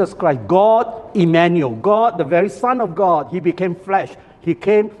Lord Jesus Christ, God Emmanuel, God, the very Son of God. He became flesh. He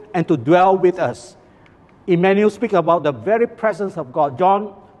came and to dwell with us. Emmanuel speaks about the very presence of God.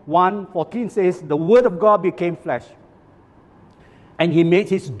 John 1:14 says, the Word of God became flesh, and he made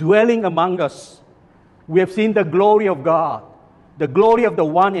his dwelling among us. We have seen the glory of God, the glory of the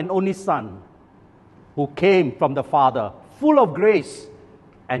one and only Son, who came from the Father, full of grace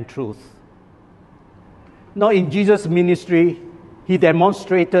and truth. Now, in Jesus' ministry, he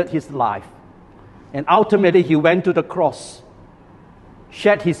demonstrated his life. And ultimately, he went to the cross,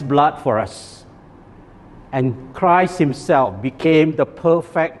 shed his blood for us. And Christ himself became the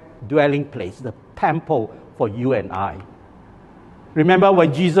perfect dwelling place, the temple for you and I. Remember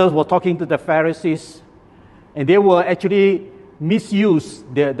when Jesus was talking to the Pharisees, and they were actually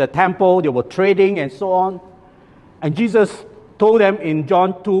misused the temple, they were trading and so on. And Jesus told them in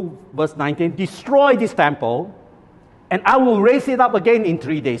John 2, verse 19, destroy this temple, and I will raise it up again in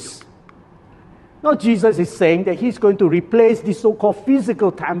 3 days. Now Jesus is saying that he's going to replace this so-called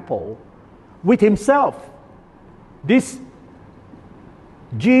physical temple with himself. This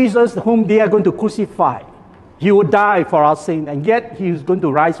Jesus whom they are going to crucify, he will die for our sin, and yet he is going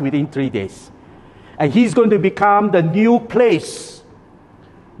to rise within 3 days. And he's going to become the new place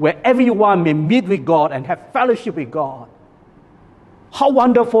where everyone may meet with God and have fellowship with God. How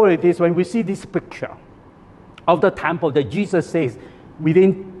wonderful it is when we see this picture of the temple that Jesus says,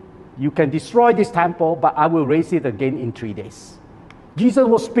 you can destroy this temple, but I will raise it again in 3 days. Jesus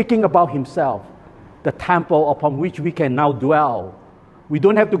was speaking about himself, the temple upon which we can now dwell. We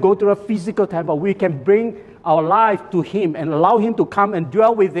don't have to go to a physical temple. We can bring our life to him and allow him to come and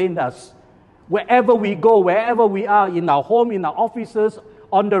dwell within us. Wherever we go, wherever we are, in our home, in our offices,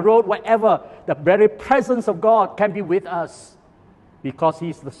 on the road, wherever, the very presence of God can be with us because he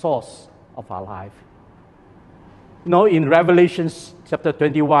is the source of our life. You know, in Revelation chapter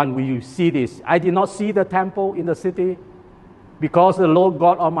 21, we see this. I did not see the temple in the city because the Lord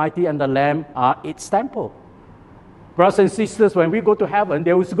God Almighty and the Lamb are its temple. Brothers and sisters, when we go to heaven,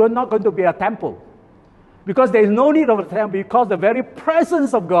 there is not going to be a temple because there is no need of a temple, because the very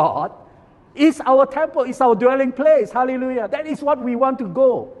presence of God is our temple, is our dwelling place. Hallelujah. That is what we want to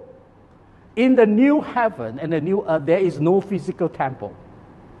go. In the new heaven and the new earth, there is no physical temple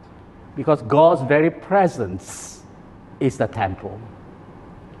because God's very presence is the temple.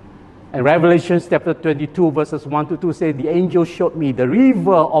 And Revelation chapter 22 verses 1 to 2 say, the angel showed me the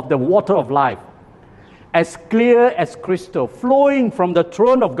river of the water of life, as clear as crystal, flowing from the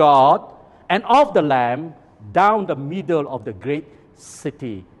throne of God and of the Lamb down the middle of the great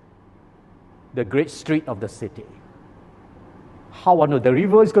city, the great street of the city. How wonderful. The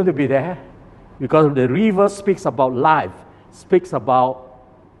river is going to be there because the river speaks about life, speaks about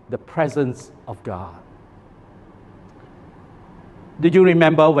the presence of God. Did you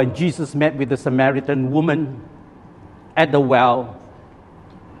remember when Jesus met with the Samaritan woman at the well?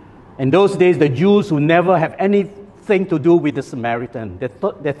 In those days, the Jews who never have anything to do with the Samaritan,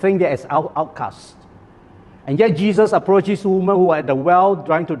 they think they're as outcasts. And yet Jesus approaches a woman who was at the well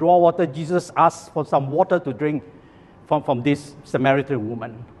trying to draw water. Jesus asks for some water to drink from this Samaritan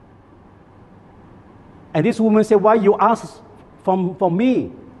woman. And this woman said, why you ask from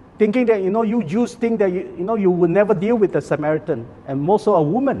me? Thinking that, you Jews think that, you will never deal with the Samaritan, and more so a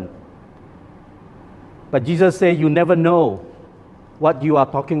woman. But Jesus said, you never know what you are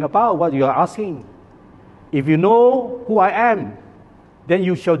talking about, what you are asking. If you know who I am, then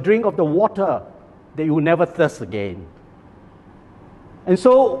you shall drink of the water that you will never thirst again. And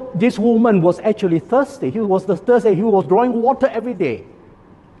so this woman was actually thirsty. He was thirsty. He was drawing water every day.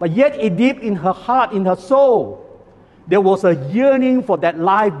 But yet deep in her heart, in her soul, there was a yearning for that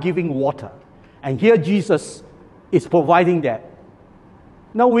life-giving water. And here Jesus is providing that.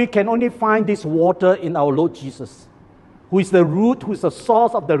 Now we can only find this water in our Lord Jesus, who is the root, who is the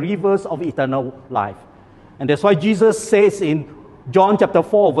source of the rivers of eternal life. And that's why Jesus says in John chapter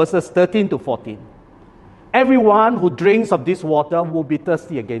 4, verses 13 to 14, everyone who drinks of this water will be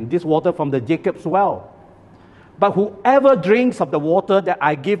thirsty again, this water from the Jacob's well. But whoever drinks of the water that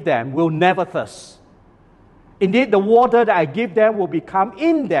I give them will never thirst. Indeed, the water that I give them will become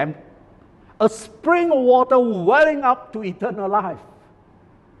in them a spring of water welling up to eternal life.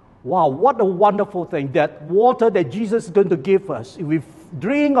 Wow, what a wonderful thing. That water that Jesus is going to give us, if we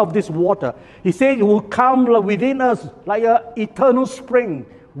drink of this water, he said it will come within us like an eternal spring,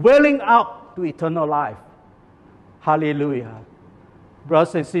 welling up to eternal life. Hallelujah.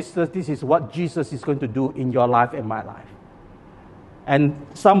 Brothers and sisters, this is what Jesus is going to do in your life and my life. And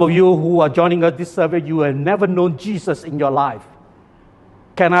some of you who are joining us this survey, you have never known Jesus in your life.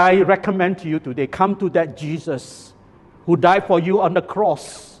 Can I recommend to you today, come to that Jesus who died for you on the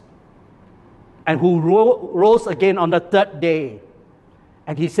cross and who rose again on the third day.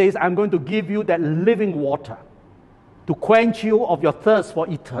 And he says, I'm going to give you that living water to quench you of your thirst for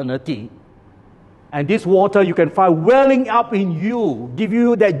eternity. And this water you can find welling up in you, give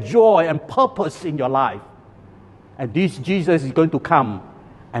you that joy and purpose in your life. And this Jesus is going to come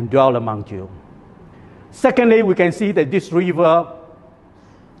and dwell among you. Secondly, we can see that this river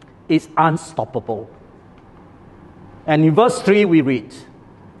is unstoppable. And in verse 3 we read,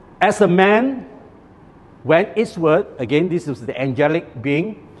 as a man went eastward, again this is the angelic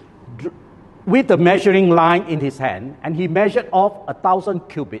being, with a measuring line in his hand, and he measured off 1,000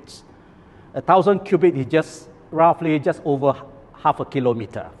 cubits. 1,000 cubits is just roughly just over half a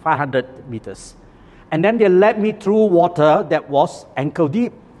kilometer, 500 meters. And then they led me through water that was ankle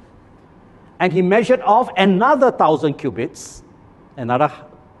deep. And he measured off another 1,000 cubits, another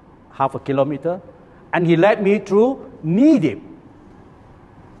half a kilometer, and he led me through knee deep.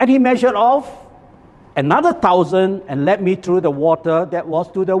 And he measured off another 1,000 and led me through the water that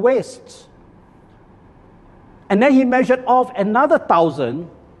was to the waist. And then he measured off another 1,000,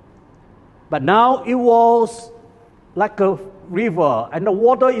 but now it was like a river, and the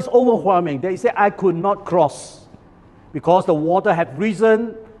water is overwhelming. They say I could not cross because the water had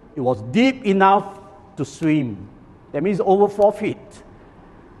risen. It was deep enough to swim. That means over 4 feet.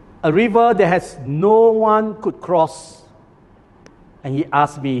 A river that has no one could cross. And he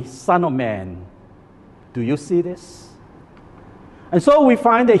asked me, Son of man, do you see this? And so we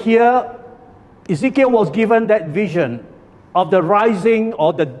find that here Ezekiel was given that vision of the rising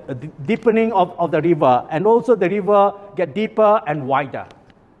or the deepening of the river, and also the river get deeper and wider.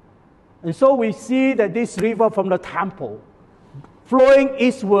 And so we see that this river from the temple flowing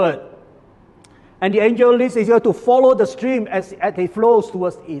eastward, and the angel leads Ezekiel to follow the stream as it flows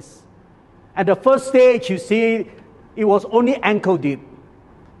towards east. At the first stage, you see, it was only ankle deep,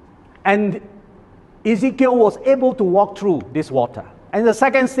 and Ezekiel was able to walk through this water. And the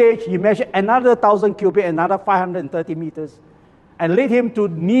second stage, he measured another 1,000 cubits, another 530 meters, and lead him to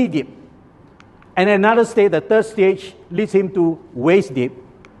knee deep. And another stage, the third stage, leads him to waist deep.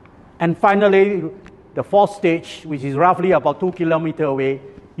 And finally, the fourth stage, which is roughly about 2 kilometers away,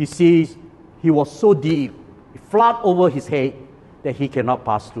 he sees he was so deep, it flooded over his head that he cannot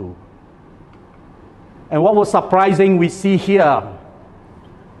pass through. And what was surprising, we see here,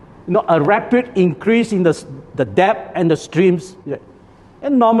 a rapid increase in the depth and the streams.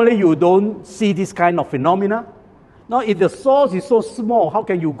 And normally you don't see this kind of phenomena. Now, if the source is so small, how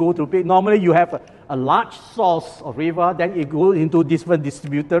can you go through it? Normally you have a large source of river, then it goes into different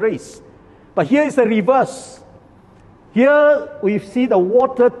distributaries. But here is the reverse. Here we see the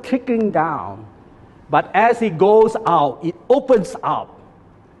water trickling down. But as it goes out, it opens up,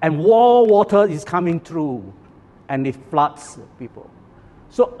 and more water is coming through, and it floods people.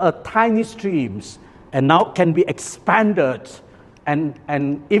 So tiny streams, and now can be expanded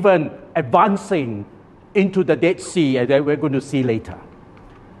and even advancing into the Dead Sea, as we're going to see later.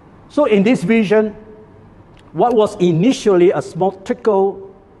 So in this vision, what was initially a small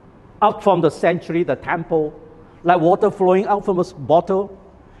trickle up from the sanctuary, the temple, like water flowing out from a bottle,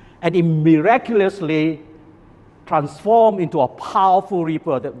 and it miraculously transformed into a powerful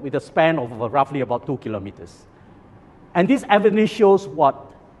river with a span of roughly about 2 kilometers. And this evidence shows what?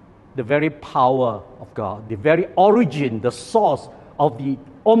 The very power of God, the very origin, the source of the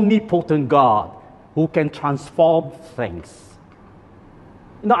omnipotent God who can transform things.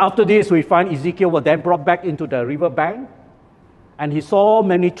 Now, after this, we find Ezekiel was then brought back into the river bank, and he saw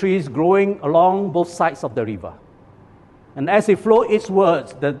many trees growing along both sides of the river. And as it flowed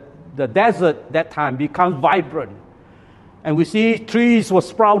eastwards, the desert that time becomes vibrant. And we see trees were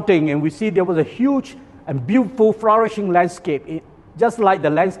sprouting, and we see there was a huge and beautiful flourishing landscape just like the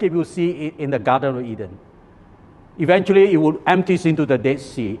landscape you see in the Garden of Eden. Eventually, it will empty into the Dead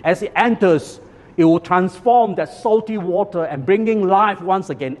Sea. As it enters, it will transform that salty water and bringing life once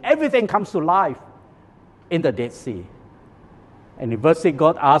again. Everything comes to life in the Dead Sea. And in verse 6,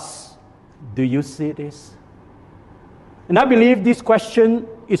 God asks, do you see this? And I believe this question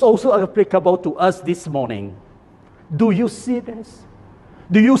is also applicable to us this morning. Do you see this?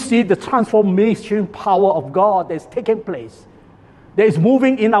 Do you see the transformation power of God that is taking place, that is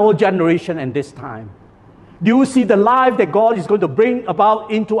moving in our generation and this time? Do you see the life that God is going to bring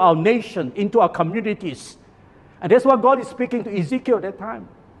about into our nation, into our communities? And that's what God is speaking to Ezekiel at that time.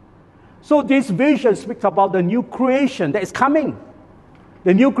 So this vision speaks about the new creation that is coming.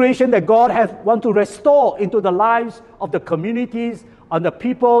 The new creation that God has want to restore into the lives of the communities and the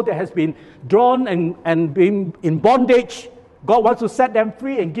people that has been drawn and been in bondage. God wants to set them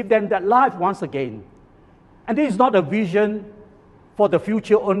free and give them that life once again. And this is not a vision for the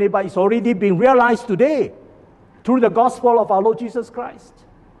future only, but it's already being realized today through the gospel of our Lord Jesus Christ.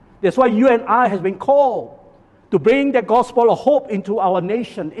 That's why you and I has been called to bring the gospel of hope into our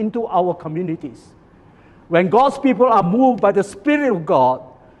nation, into our communities. When God's people are moved by the Spirit of God,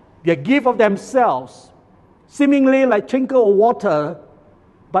 they give of themselves, seemingly like trickle of water,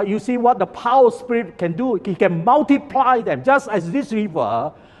 but you see what the power of Spirit can do. He can multiply them. Just as this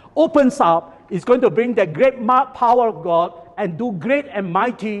river opens up, it's going to bring the great power of God and do great and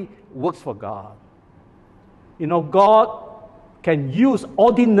mighty works for God. You know, God can use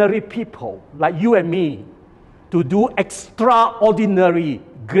ordinary people like you and me to do extraordinary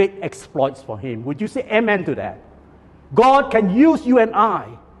great exploits for Him. Would you say amen to that? God can use you and I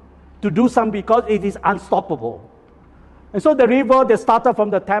to do something because it is unstoppable. And so the river that started from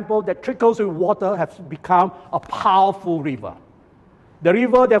the temple that trickles with water has become a powerful river. The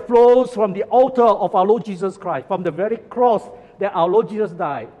river that flows from the altar of our Lord Jesus Christ, from the very cross that our Lord Jesus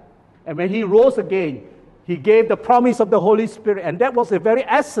died. And when He rose again, He gave the promise of the Holy Spirit. And that was the very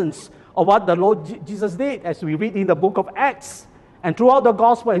essence of what the Lord Jesus did, as we read in the book of Acts. And throughout the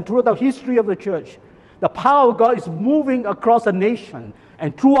gospel and throughout the history of the church, the power of God is moving across the nation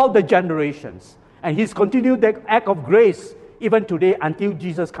and throughout the generations. And He's continued that act of grace even today until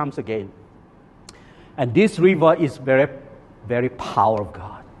Jesus comes again. And this river is very, very power of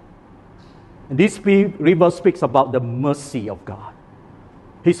God. And this river speaks about the mercy of God.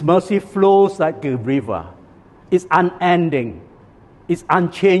 His mercy flows like a river. It's unending. It's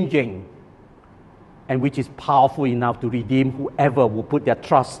unchanging. And which is powerful enough to redeem whoever will put their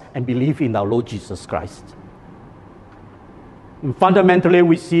trust and believe in our Lord Jesus Christ. And fundamentally,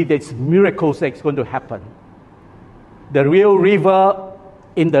 we see that miracles that's going to happen. The real river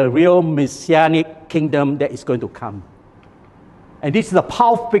in the real messianic kingdom that is going to come. And this is a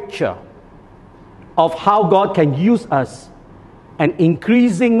powerful picture of how God can use us, and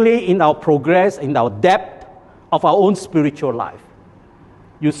increasingly in our progress, in our depth of our own spiritual life.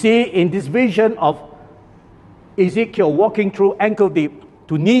 You see in this vision of Ezekiel walking through ankle deep,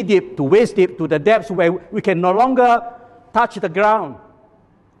 to knee deep, to waist deep, to the depths where we can no longer touch the ground,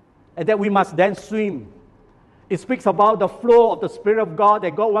 and that we must then swim. It speaks about the flow of the Spirit of God,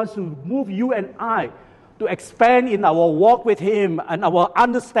 that God wants to move you and I to expand in our walk with Him and our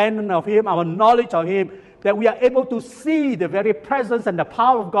understanding of Him, our knowledge of Him, that we are able to see the very presence and the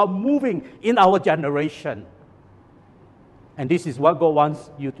power of God moving in our generation. And this is what God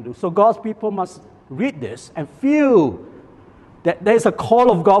wants you to do. So God's people must read this and feel that there is a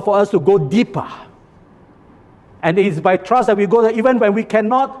call of God for us to go deeper. And it is by trust that we go there, even when we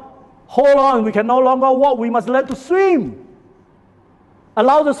cannot hold on, we can no longer walk, we must learn to swim.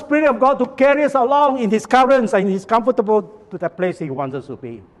 Allow the Spirit of God to carry us along in His currents and He's comfortable to the place He wants us to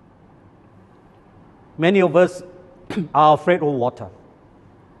be. Many of us are afraid of water.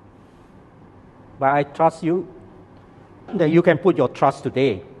 But I trust you that you can put your trust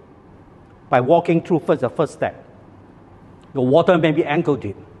today by walking through the first step. The water may be ankle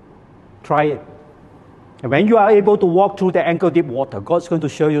deep. Try it. And when you are able to walk through the ankle deep water, God's going to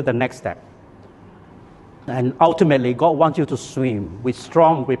show you the next step. And ultimately, God wants you to swim with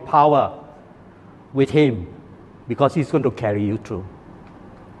strong, with power, with Him, because He's going to carry you through.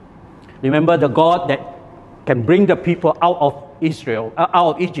 Remember the God that can bring the people out of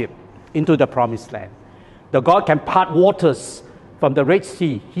out of Egypt into the promised land. The God can part waters from the Red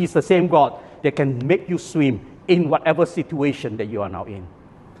Sea. He's the same God that can make you swim in whatever situation that you are now in.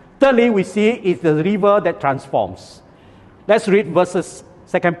 Thirdly, we see is the river that transforms. Let's read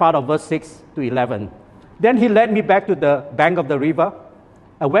second part of verse 6 to 11. Then He led me back to the bank of the river.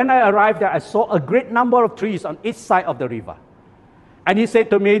 And when I arrived there, I saw a great number of trees on each side of the river. And he said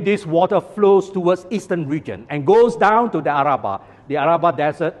to me, this water flows towards eastern region and goes down to the Araba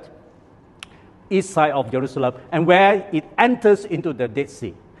desert, east side of Jerusalem, and where it enters into the Dead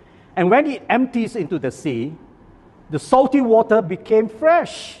Sea. And when it empties into the sea, the salty water became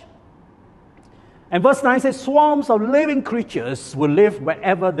fresh. And verse 9 says, swarms of living creatures will live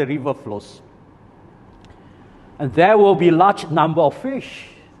wherever the river flows. And there will be large number of fish,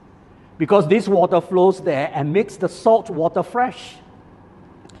 because this water flows there and makes the salt water fresh.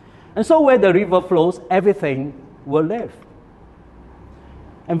 And so where the river flows, everything will live.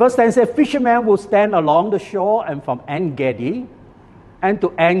 And verse 10 says, fishermen will stand along the shore and from En-Gedi and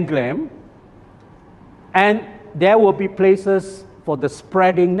to En-Glim, and there will be places for the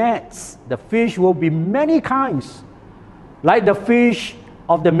spreading nets. The fish will be many kinds, like the fish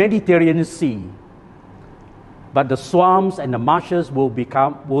of the Mediterranean Sea. But the swamps and the marshes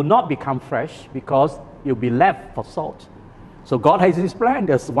will not become fresh, because it will be left for salt. So God has His plan.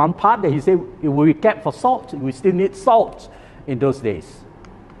 There's one part that He said it will be kept for salt. We still need salt in those days.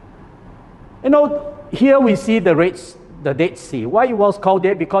 You know, here we see the Dead Sea. Why it was called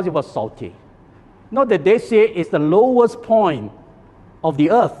that? Because it was salty. You know, the Dead Sea is the lowest point of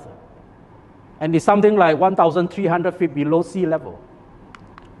the earth, and it's something like 1,300 feet below sea level.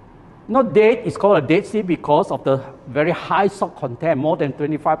 You know, it's called a Dead Sea because of the very high salt content, more than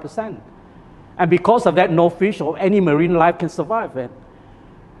 25%. And because of that, no fish or any marine life can survive it.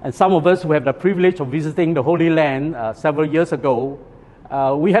 And some of us who have the privilege of visiting the Holy Land several years ago,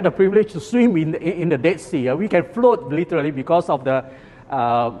 we had the privilege to swim in the Dead Sea. We can float literally because of the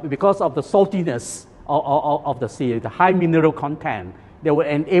saltiness of the sea, the high mineral content that will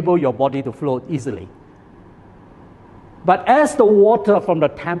enable your body to float easily. But as the water from the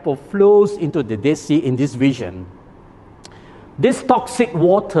temple flows into the Dead Sea in this vision, this toxic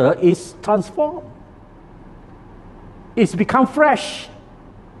water is transformed. It's become fresh.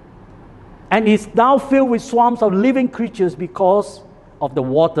 And it's now filled with swarms of living creatures because of the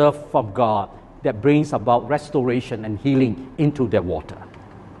water from God that brings about restoration and healing into the water.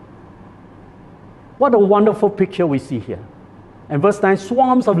 What a wonderful picture we see here. And verse 9,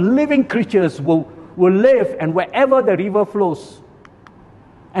 swarms of living creatures will live, and wherever the river flows.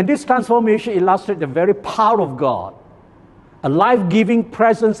 And this transformation illustrates the very power of God, a life-giving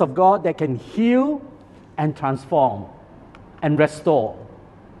presence of God that can heal and transform and restore.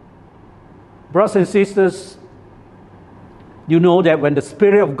 Brothers and sisters, you know that when the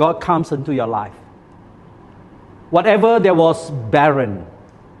Spirit of God comes into your life, whatever that was barren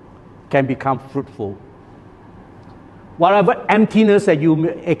can become fruitful. Whatever emptiness that you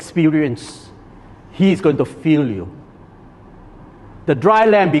experience, He is going to fill you. The dry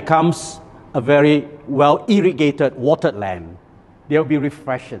land becomes a very well-irrigated, watered land. There will be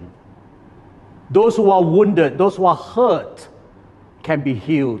refreshing. Those who are wounded, those who are hurt, can be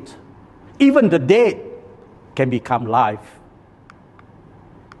healed. Even the dead can become life.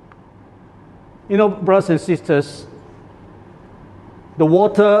 You know, brothers and sisters, the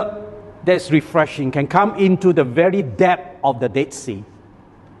water that's refreshing can come into the very depth of the Dead Sea,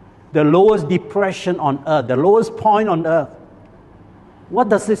 the lowest depression on earth, the lowest point on earth. What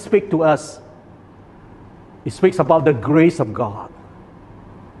does it speak to us? It speaks about the grace of God.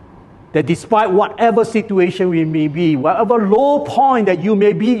 That despite whatever situation we may be, whatever low point that you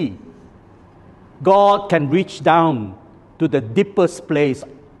may be, God can reach down to the deepest place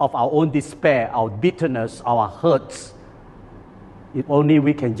of our own despair, our bitterness, our hurts. If only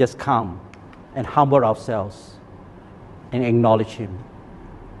we can just come and humble ourselves and acknowledge Him.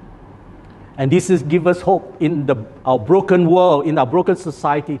 And this is give us hope in our broken world, in our broken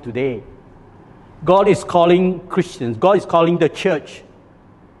society today. God is calling Christians, God is calling the church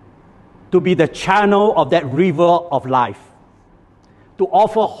to be the channel of that river of life, to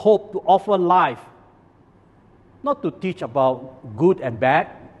offer hope, to offer life, not to teach about good and bad,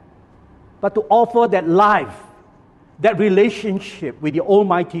 but to offer that life, that relationship with the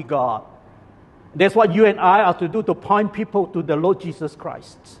Almighty God. That's what you and I are to do, to point people to the Lord Jesus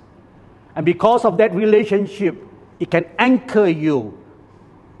Christ. And because of that relationship, it can anchor you.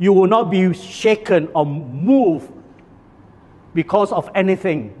 You will not be shaken or moved because of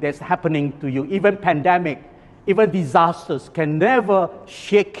anything that's happening to you. Even pandemic, even disasters can never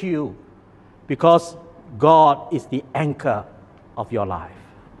shake you, because God is the anchor of your life.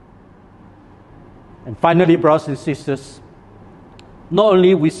 And finally, brothers and sisters, not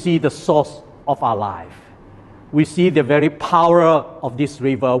only we see the source of our life, we see the very power of this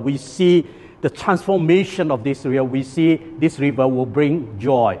river, we see the transformation of this river, we see this river will bring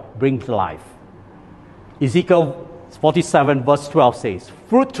joy, bring life. Ezekiel 47 verse 12 says,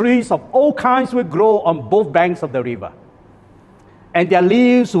 fruit trees of all kinds will grow on both banks of the river. and their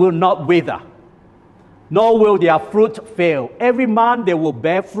leaves will not wither, nor will their fruit fail. Every month they will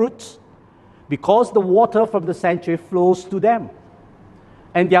bear fruit, because the water from the sanctuary flows to them.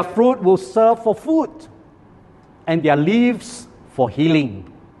 And their fruit will serve for food, and their leaves for healing.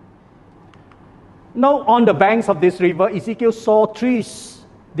 Now, on the banks of this river, Ezekiel saw trees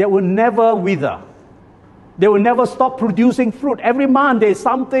that will never wither. They will never stop producing fruit. Every month there's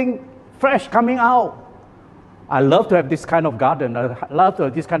something fresh coming out. I love to have this kind of garden. I love to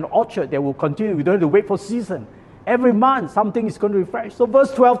have this kind of orchard that will continue. We don't have to wait for season. Every month something is going to be fresh. So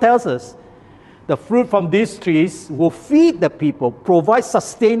verse 12 tells us, the fruit from these trees will feed the people, provide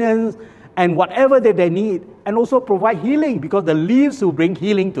sustenance and whatever that they need, and also provide healing, because the leaves will bring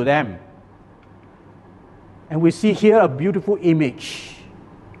healing to them. And we see here a beautiful image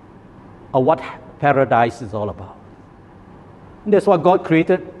of what paradise is all about. And that's what God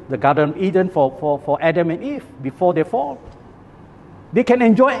created the Garden of Eden for Adam and Eve before they fall. They can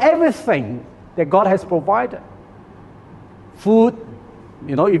enjoy everything that God has provided. Food,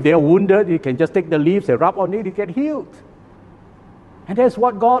 if they are wounded, you can just take the leaves and rub on it, you get healed. And that's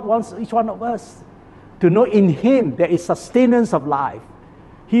what God wants each one of us to know. In Him there is sustenance of life.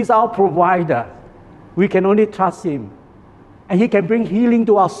 He's our provider. We can only trust Him. And He can bring healing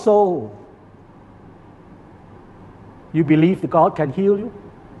to our soul. You believe that God can heal you?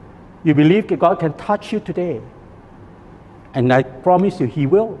 You believe that God can touch you today? And I promise you, He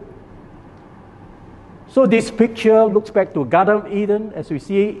will. So this picture looks back to Garden of Eden, as we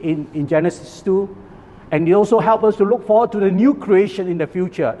see in Genesis 2. And it also helps us to look forward to the new creation in the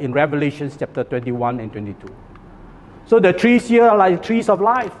future in Revelation chapter 21 and 22. So the trees here are like trees of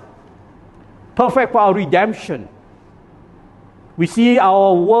life, perfect for our redemption. We see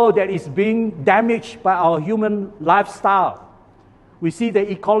our world that is being damaged by our human lifestyle. We see the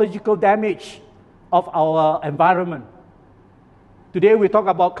ecological damage of our environment. Today we talk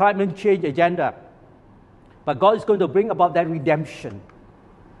about climate change agenda. But God is going to bring about that redemption.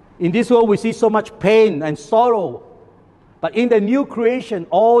 In this world, we see so much pain and sorrow. But in the new creation,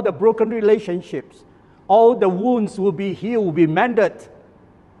 all the broken relationships, all the wounds will be healed, will be mended.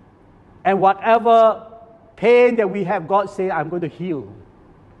 And whatever pain that we have, God said, I'm going to heal.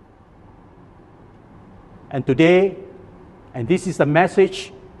 And today, and this is the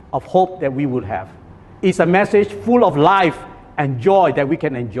message of hope that we will have. It's a message full of life and joy that we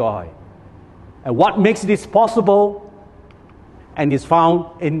can enjoy. And what makes this possible, and is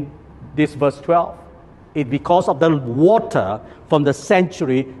found in this verse 12, is because of the water from the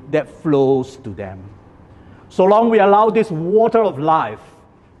sanctuary that flows to them. So long we allow this water of life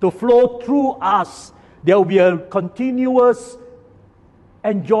to flow through us, there will be a continuous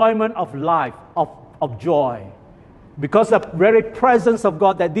enjoyment of life, of joy. Because the very presence of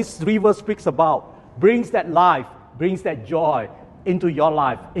God that this river speaks about brings that life, brings that joy into your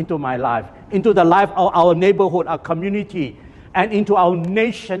life, into my life, into the life of our neighborhood, our community, and into our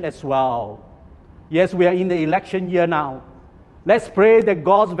nation as well. Yes, we are in the election year now. Let's pray that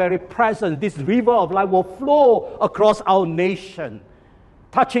God's very presence, this river of life, will flow across our nation,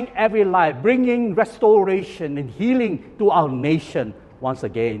 touching every life, bringing restoration and healing to our nation once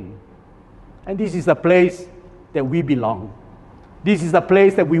again. And this is the place that we belong. This is the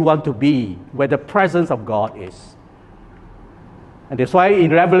place that we want to be, where the presence of God is. And that's why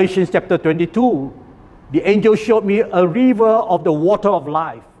in Revelation chapter 22, the angel showed me a river of the water of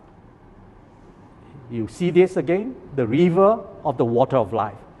life. You see this again? The river of the water of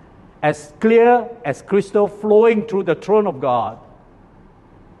life. As clear as crystal, flowing through the throne of God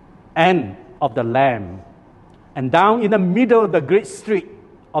and of the Lamb. And down in the middle of the great street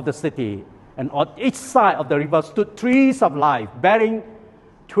of the city, and on each side of the river stood trees of life, bearing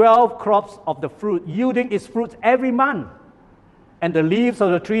 12 crops of the fruit, yielding its fruit every month. And the leaves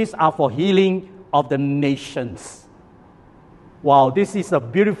of the trees are for healing of the nations. Wow, this is a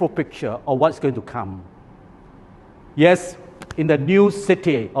beautiful picture of what's going to come. Yes, in the new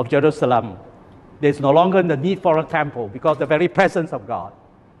city of Jerusalem, there's no longer the need for a temple because the very presence of God.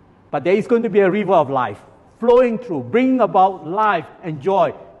 But there is going to be a river of life flowing through, bringing about life and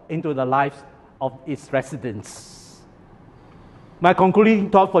joy into the lives of its residents. My concluding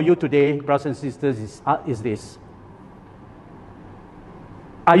thought for you today, brothers and sisters, is this.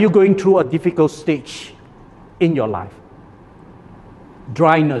 Are you going through a difficult stage in your life?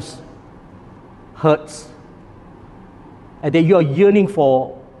 Dryness, hurts, and that you are yearning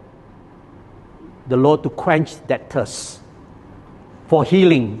for the Lord to quench that thirst, for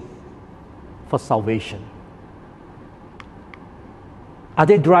healing, for salvation. Are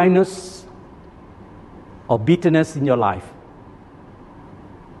there dryness or bitterness in your life?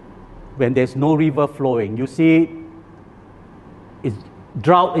 When there's no river flowing, you see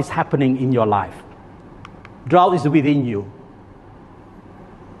drought is happening in your life. Drought is within you.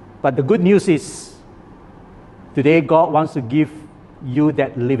 But the good news is, today God wants to give you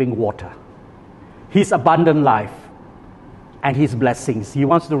that living water, His abundant life and His blessings. He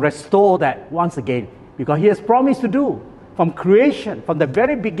wants to restore that once again, because He has promised to do from creation, from the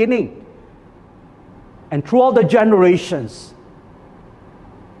very beginning, and throughout the generations.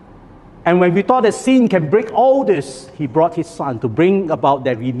 And when we thought that sin can break all this, He brought His Son to bring about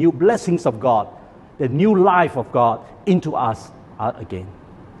the renewed blessings of God, the new life of God into us again.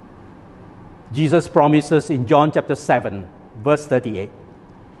 Jesus promises in John chapter 7, verse 38,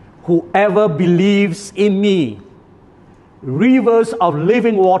 whoever believes in me, rivers of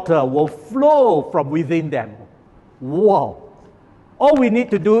living water will flow from within them. Wow. All we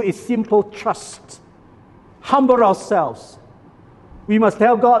need to do is simple trust. Humble ourselves. We must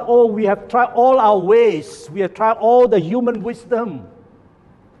tell God, oh, we have tried all our ways. We have tried all the human wisdom.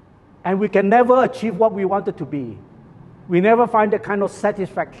 And we can never achieve what we wanted to be. We never find that kind of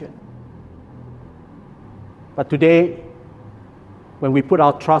satisfaction. But today, when we put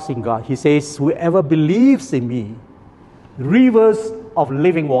our trust in God, He says, whoever believes in me, rivers of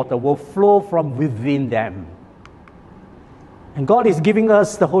living water will flow from within them. And God is giving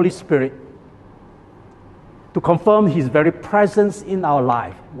us the Holy Spirit to confirm His very presence in our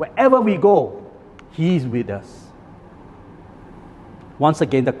life. Wherever we go, He is with us. Once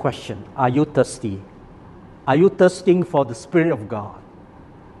again, the question, are you thirsty? Are you thirsting for the Spirit of God?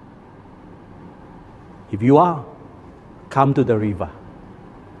 If you are, come to the river.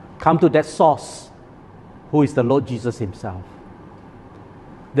 Come to that source, who is the Lord Jesus Himself.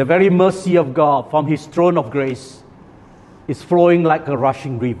 The very mercy of God from His throne of grace is flowing like a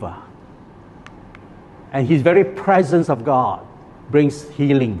rushing river. And His very presence of God brings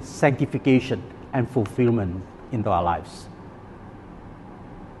healing, sanctification, and fulfillment into our lives.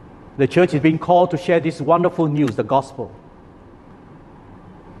 The church is being called to share this wonderful news, the gospel.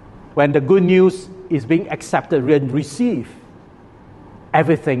 When the good news is being accepted and received,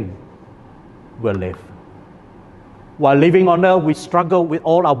 everything will live. While living on earth, we struggle with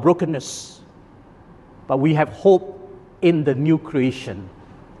all our brokenness, but we have hope in the new creation,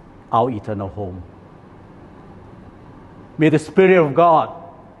 our eternal home. May the Spirit of God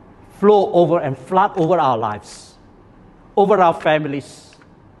flow over and flood over our lives, over our families,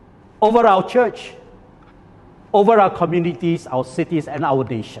 over our church, over our communities, our cities, and our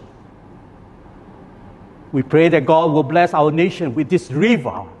nation. We pray that God will bless our nation with this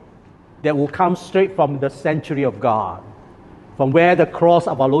river that will come straight from the sanctuary of God, from where the cross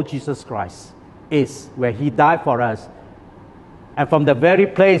of our Lord Jesus Christ is, where He died for us, and from the very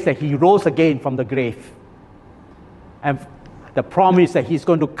place that He rose again from the grave, and the promise that He's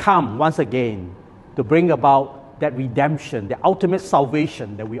going to come once again to bring about that redemption, the ultimate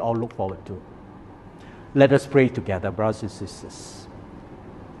salvation that we all look forward to. Let us pray together, brothers and sisters.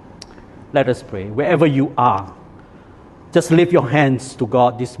 Let us pray. Wherever you are, just lift your hands to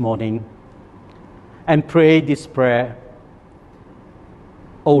God this morning and pray this prayer.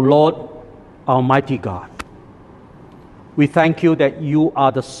 O Lord, Almighty God, we thank You that You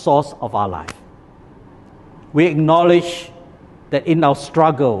are the source of our life. We acknowledge that in our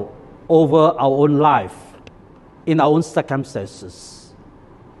struggle over our own life, in our own circumstances,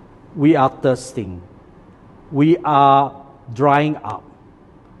 we are thirsting. We are drying up.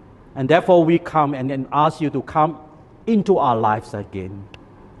 And therefore we come and ask You to come into our lives again.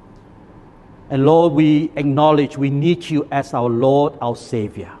 And Lord, we acknowledge we need You as our Lord, our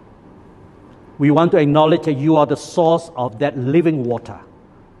Savior. We want to acknowledge that You are the source of that living water.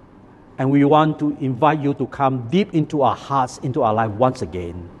 And we want to invite You to come deep into our hearts, into our life once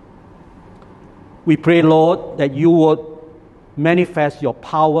again. We pray, Lord, that You would manifest Your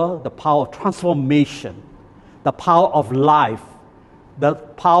power, the power of transformation, the power of life, the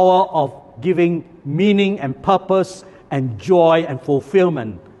power of giving meaning and purpose and joy and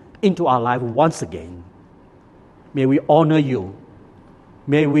fulfillment into our life once again. May we honor You.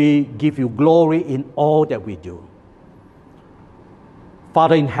 May we give You glory in all that we do.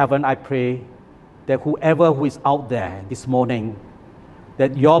 Father in heaven, I pray that whoever who is out there this morning,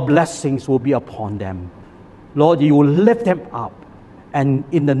 that Your blessings will be upon them. Lord, You will lift them up. And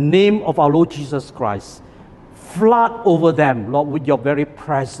in the name of our Lord Jesus Christ, flood over them, Lord, with Your very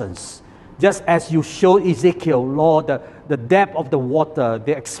presence. Just as You showed Ezekiel, Lord, the depth of the water,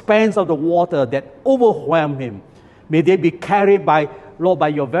 the expanse of the water that overwhelmed him. May they be carried by, Lord, by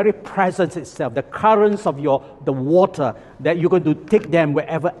Your very presence itself, the currents of the water, that You're going to take them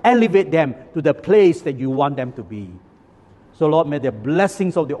wherever, elevate them to the place that You want them to be. So, Lord, may the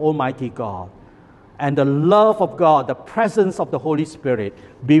blessings of the Almighty God and the love of God, the presence of the Holy Spirit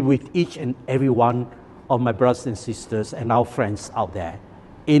be with each and every one of my brothers and sisters and our friends out there.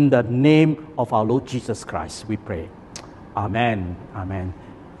 In the name of our Lord Jesus Christ, we pray. Amen. Amen.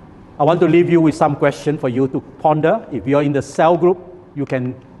 I want to leave you with some question for you to ponder. If you're in the cell group, you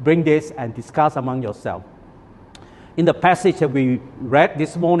can bring this and discuss among yourselves. In the passage that we read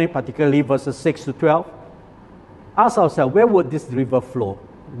this morning, particularly verses 6 to 12, ask ourselves, where would this river flow?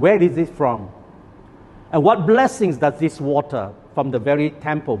 Where is it from? And what blessings does this water from the very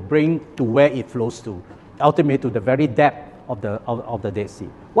temple bring to where it flows to, ultimately to the very depth of the Dead Sea?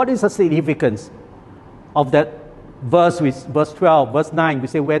 What is the significance of that verse 12, verse 9? We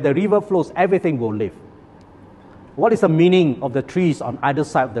say, where the river flows, everything will live. What is the meaning of the trees on either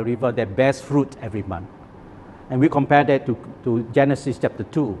side of the river that bears fruit every month? And we compare that to Genesis chapter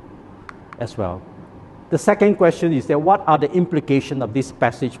 2 as well. The second question is that what are the implications of this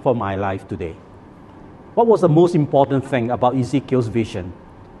passage for my life today? What was the most important thing about Ezekiel's vision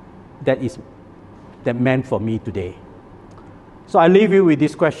that meant for me today? So I leave you with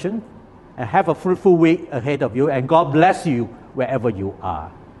this question, and have a fruitful week ahead of you, and God bless you wherever you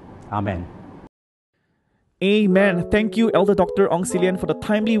are. Amen. Amen. Thank you, Elder Dr. Ong Lian, for the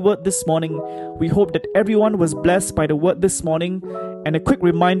timely word this morning. We hope that everyone was blessed by the word this morning. And a quick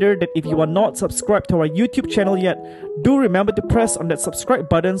reminder that if you are not subscribed to our YouTube channel yet, do remember to press on that subscribe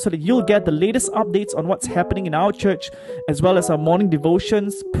button so that you'll get the latest updates on what's happening in our church, as well as our morning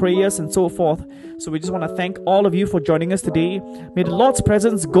devotions, prayers, and so forth. So we just want to thank all of you for joining us today. May the Lord's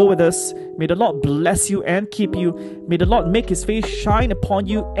presence go with us. May the Lord bless you and keep you. May the Lord make His face shine upon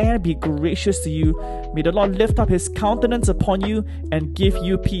you and be gracious to you. May the Lord lift up His countenance upon you and give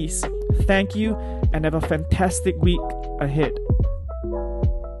you peace. Thank you, and have a fantastic week ahead.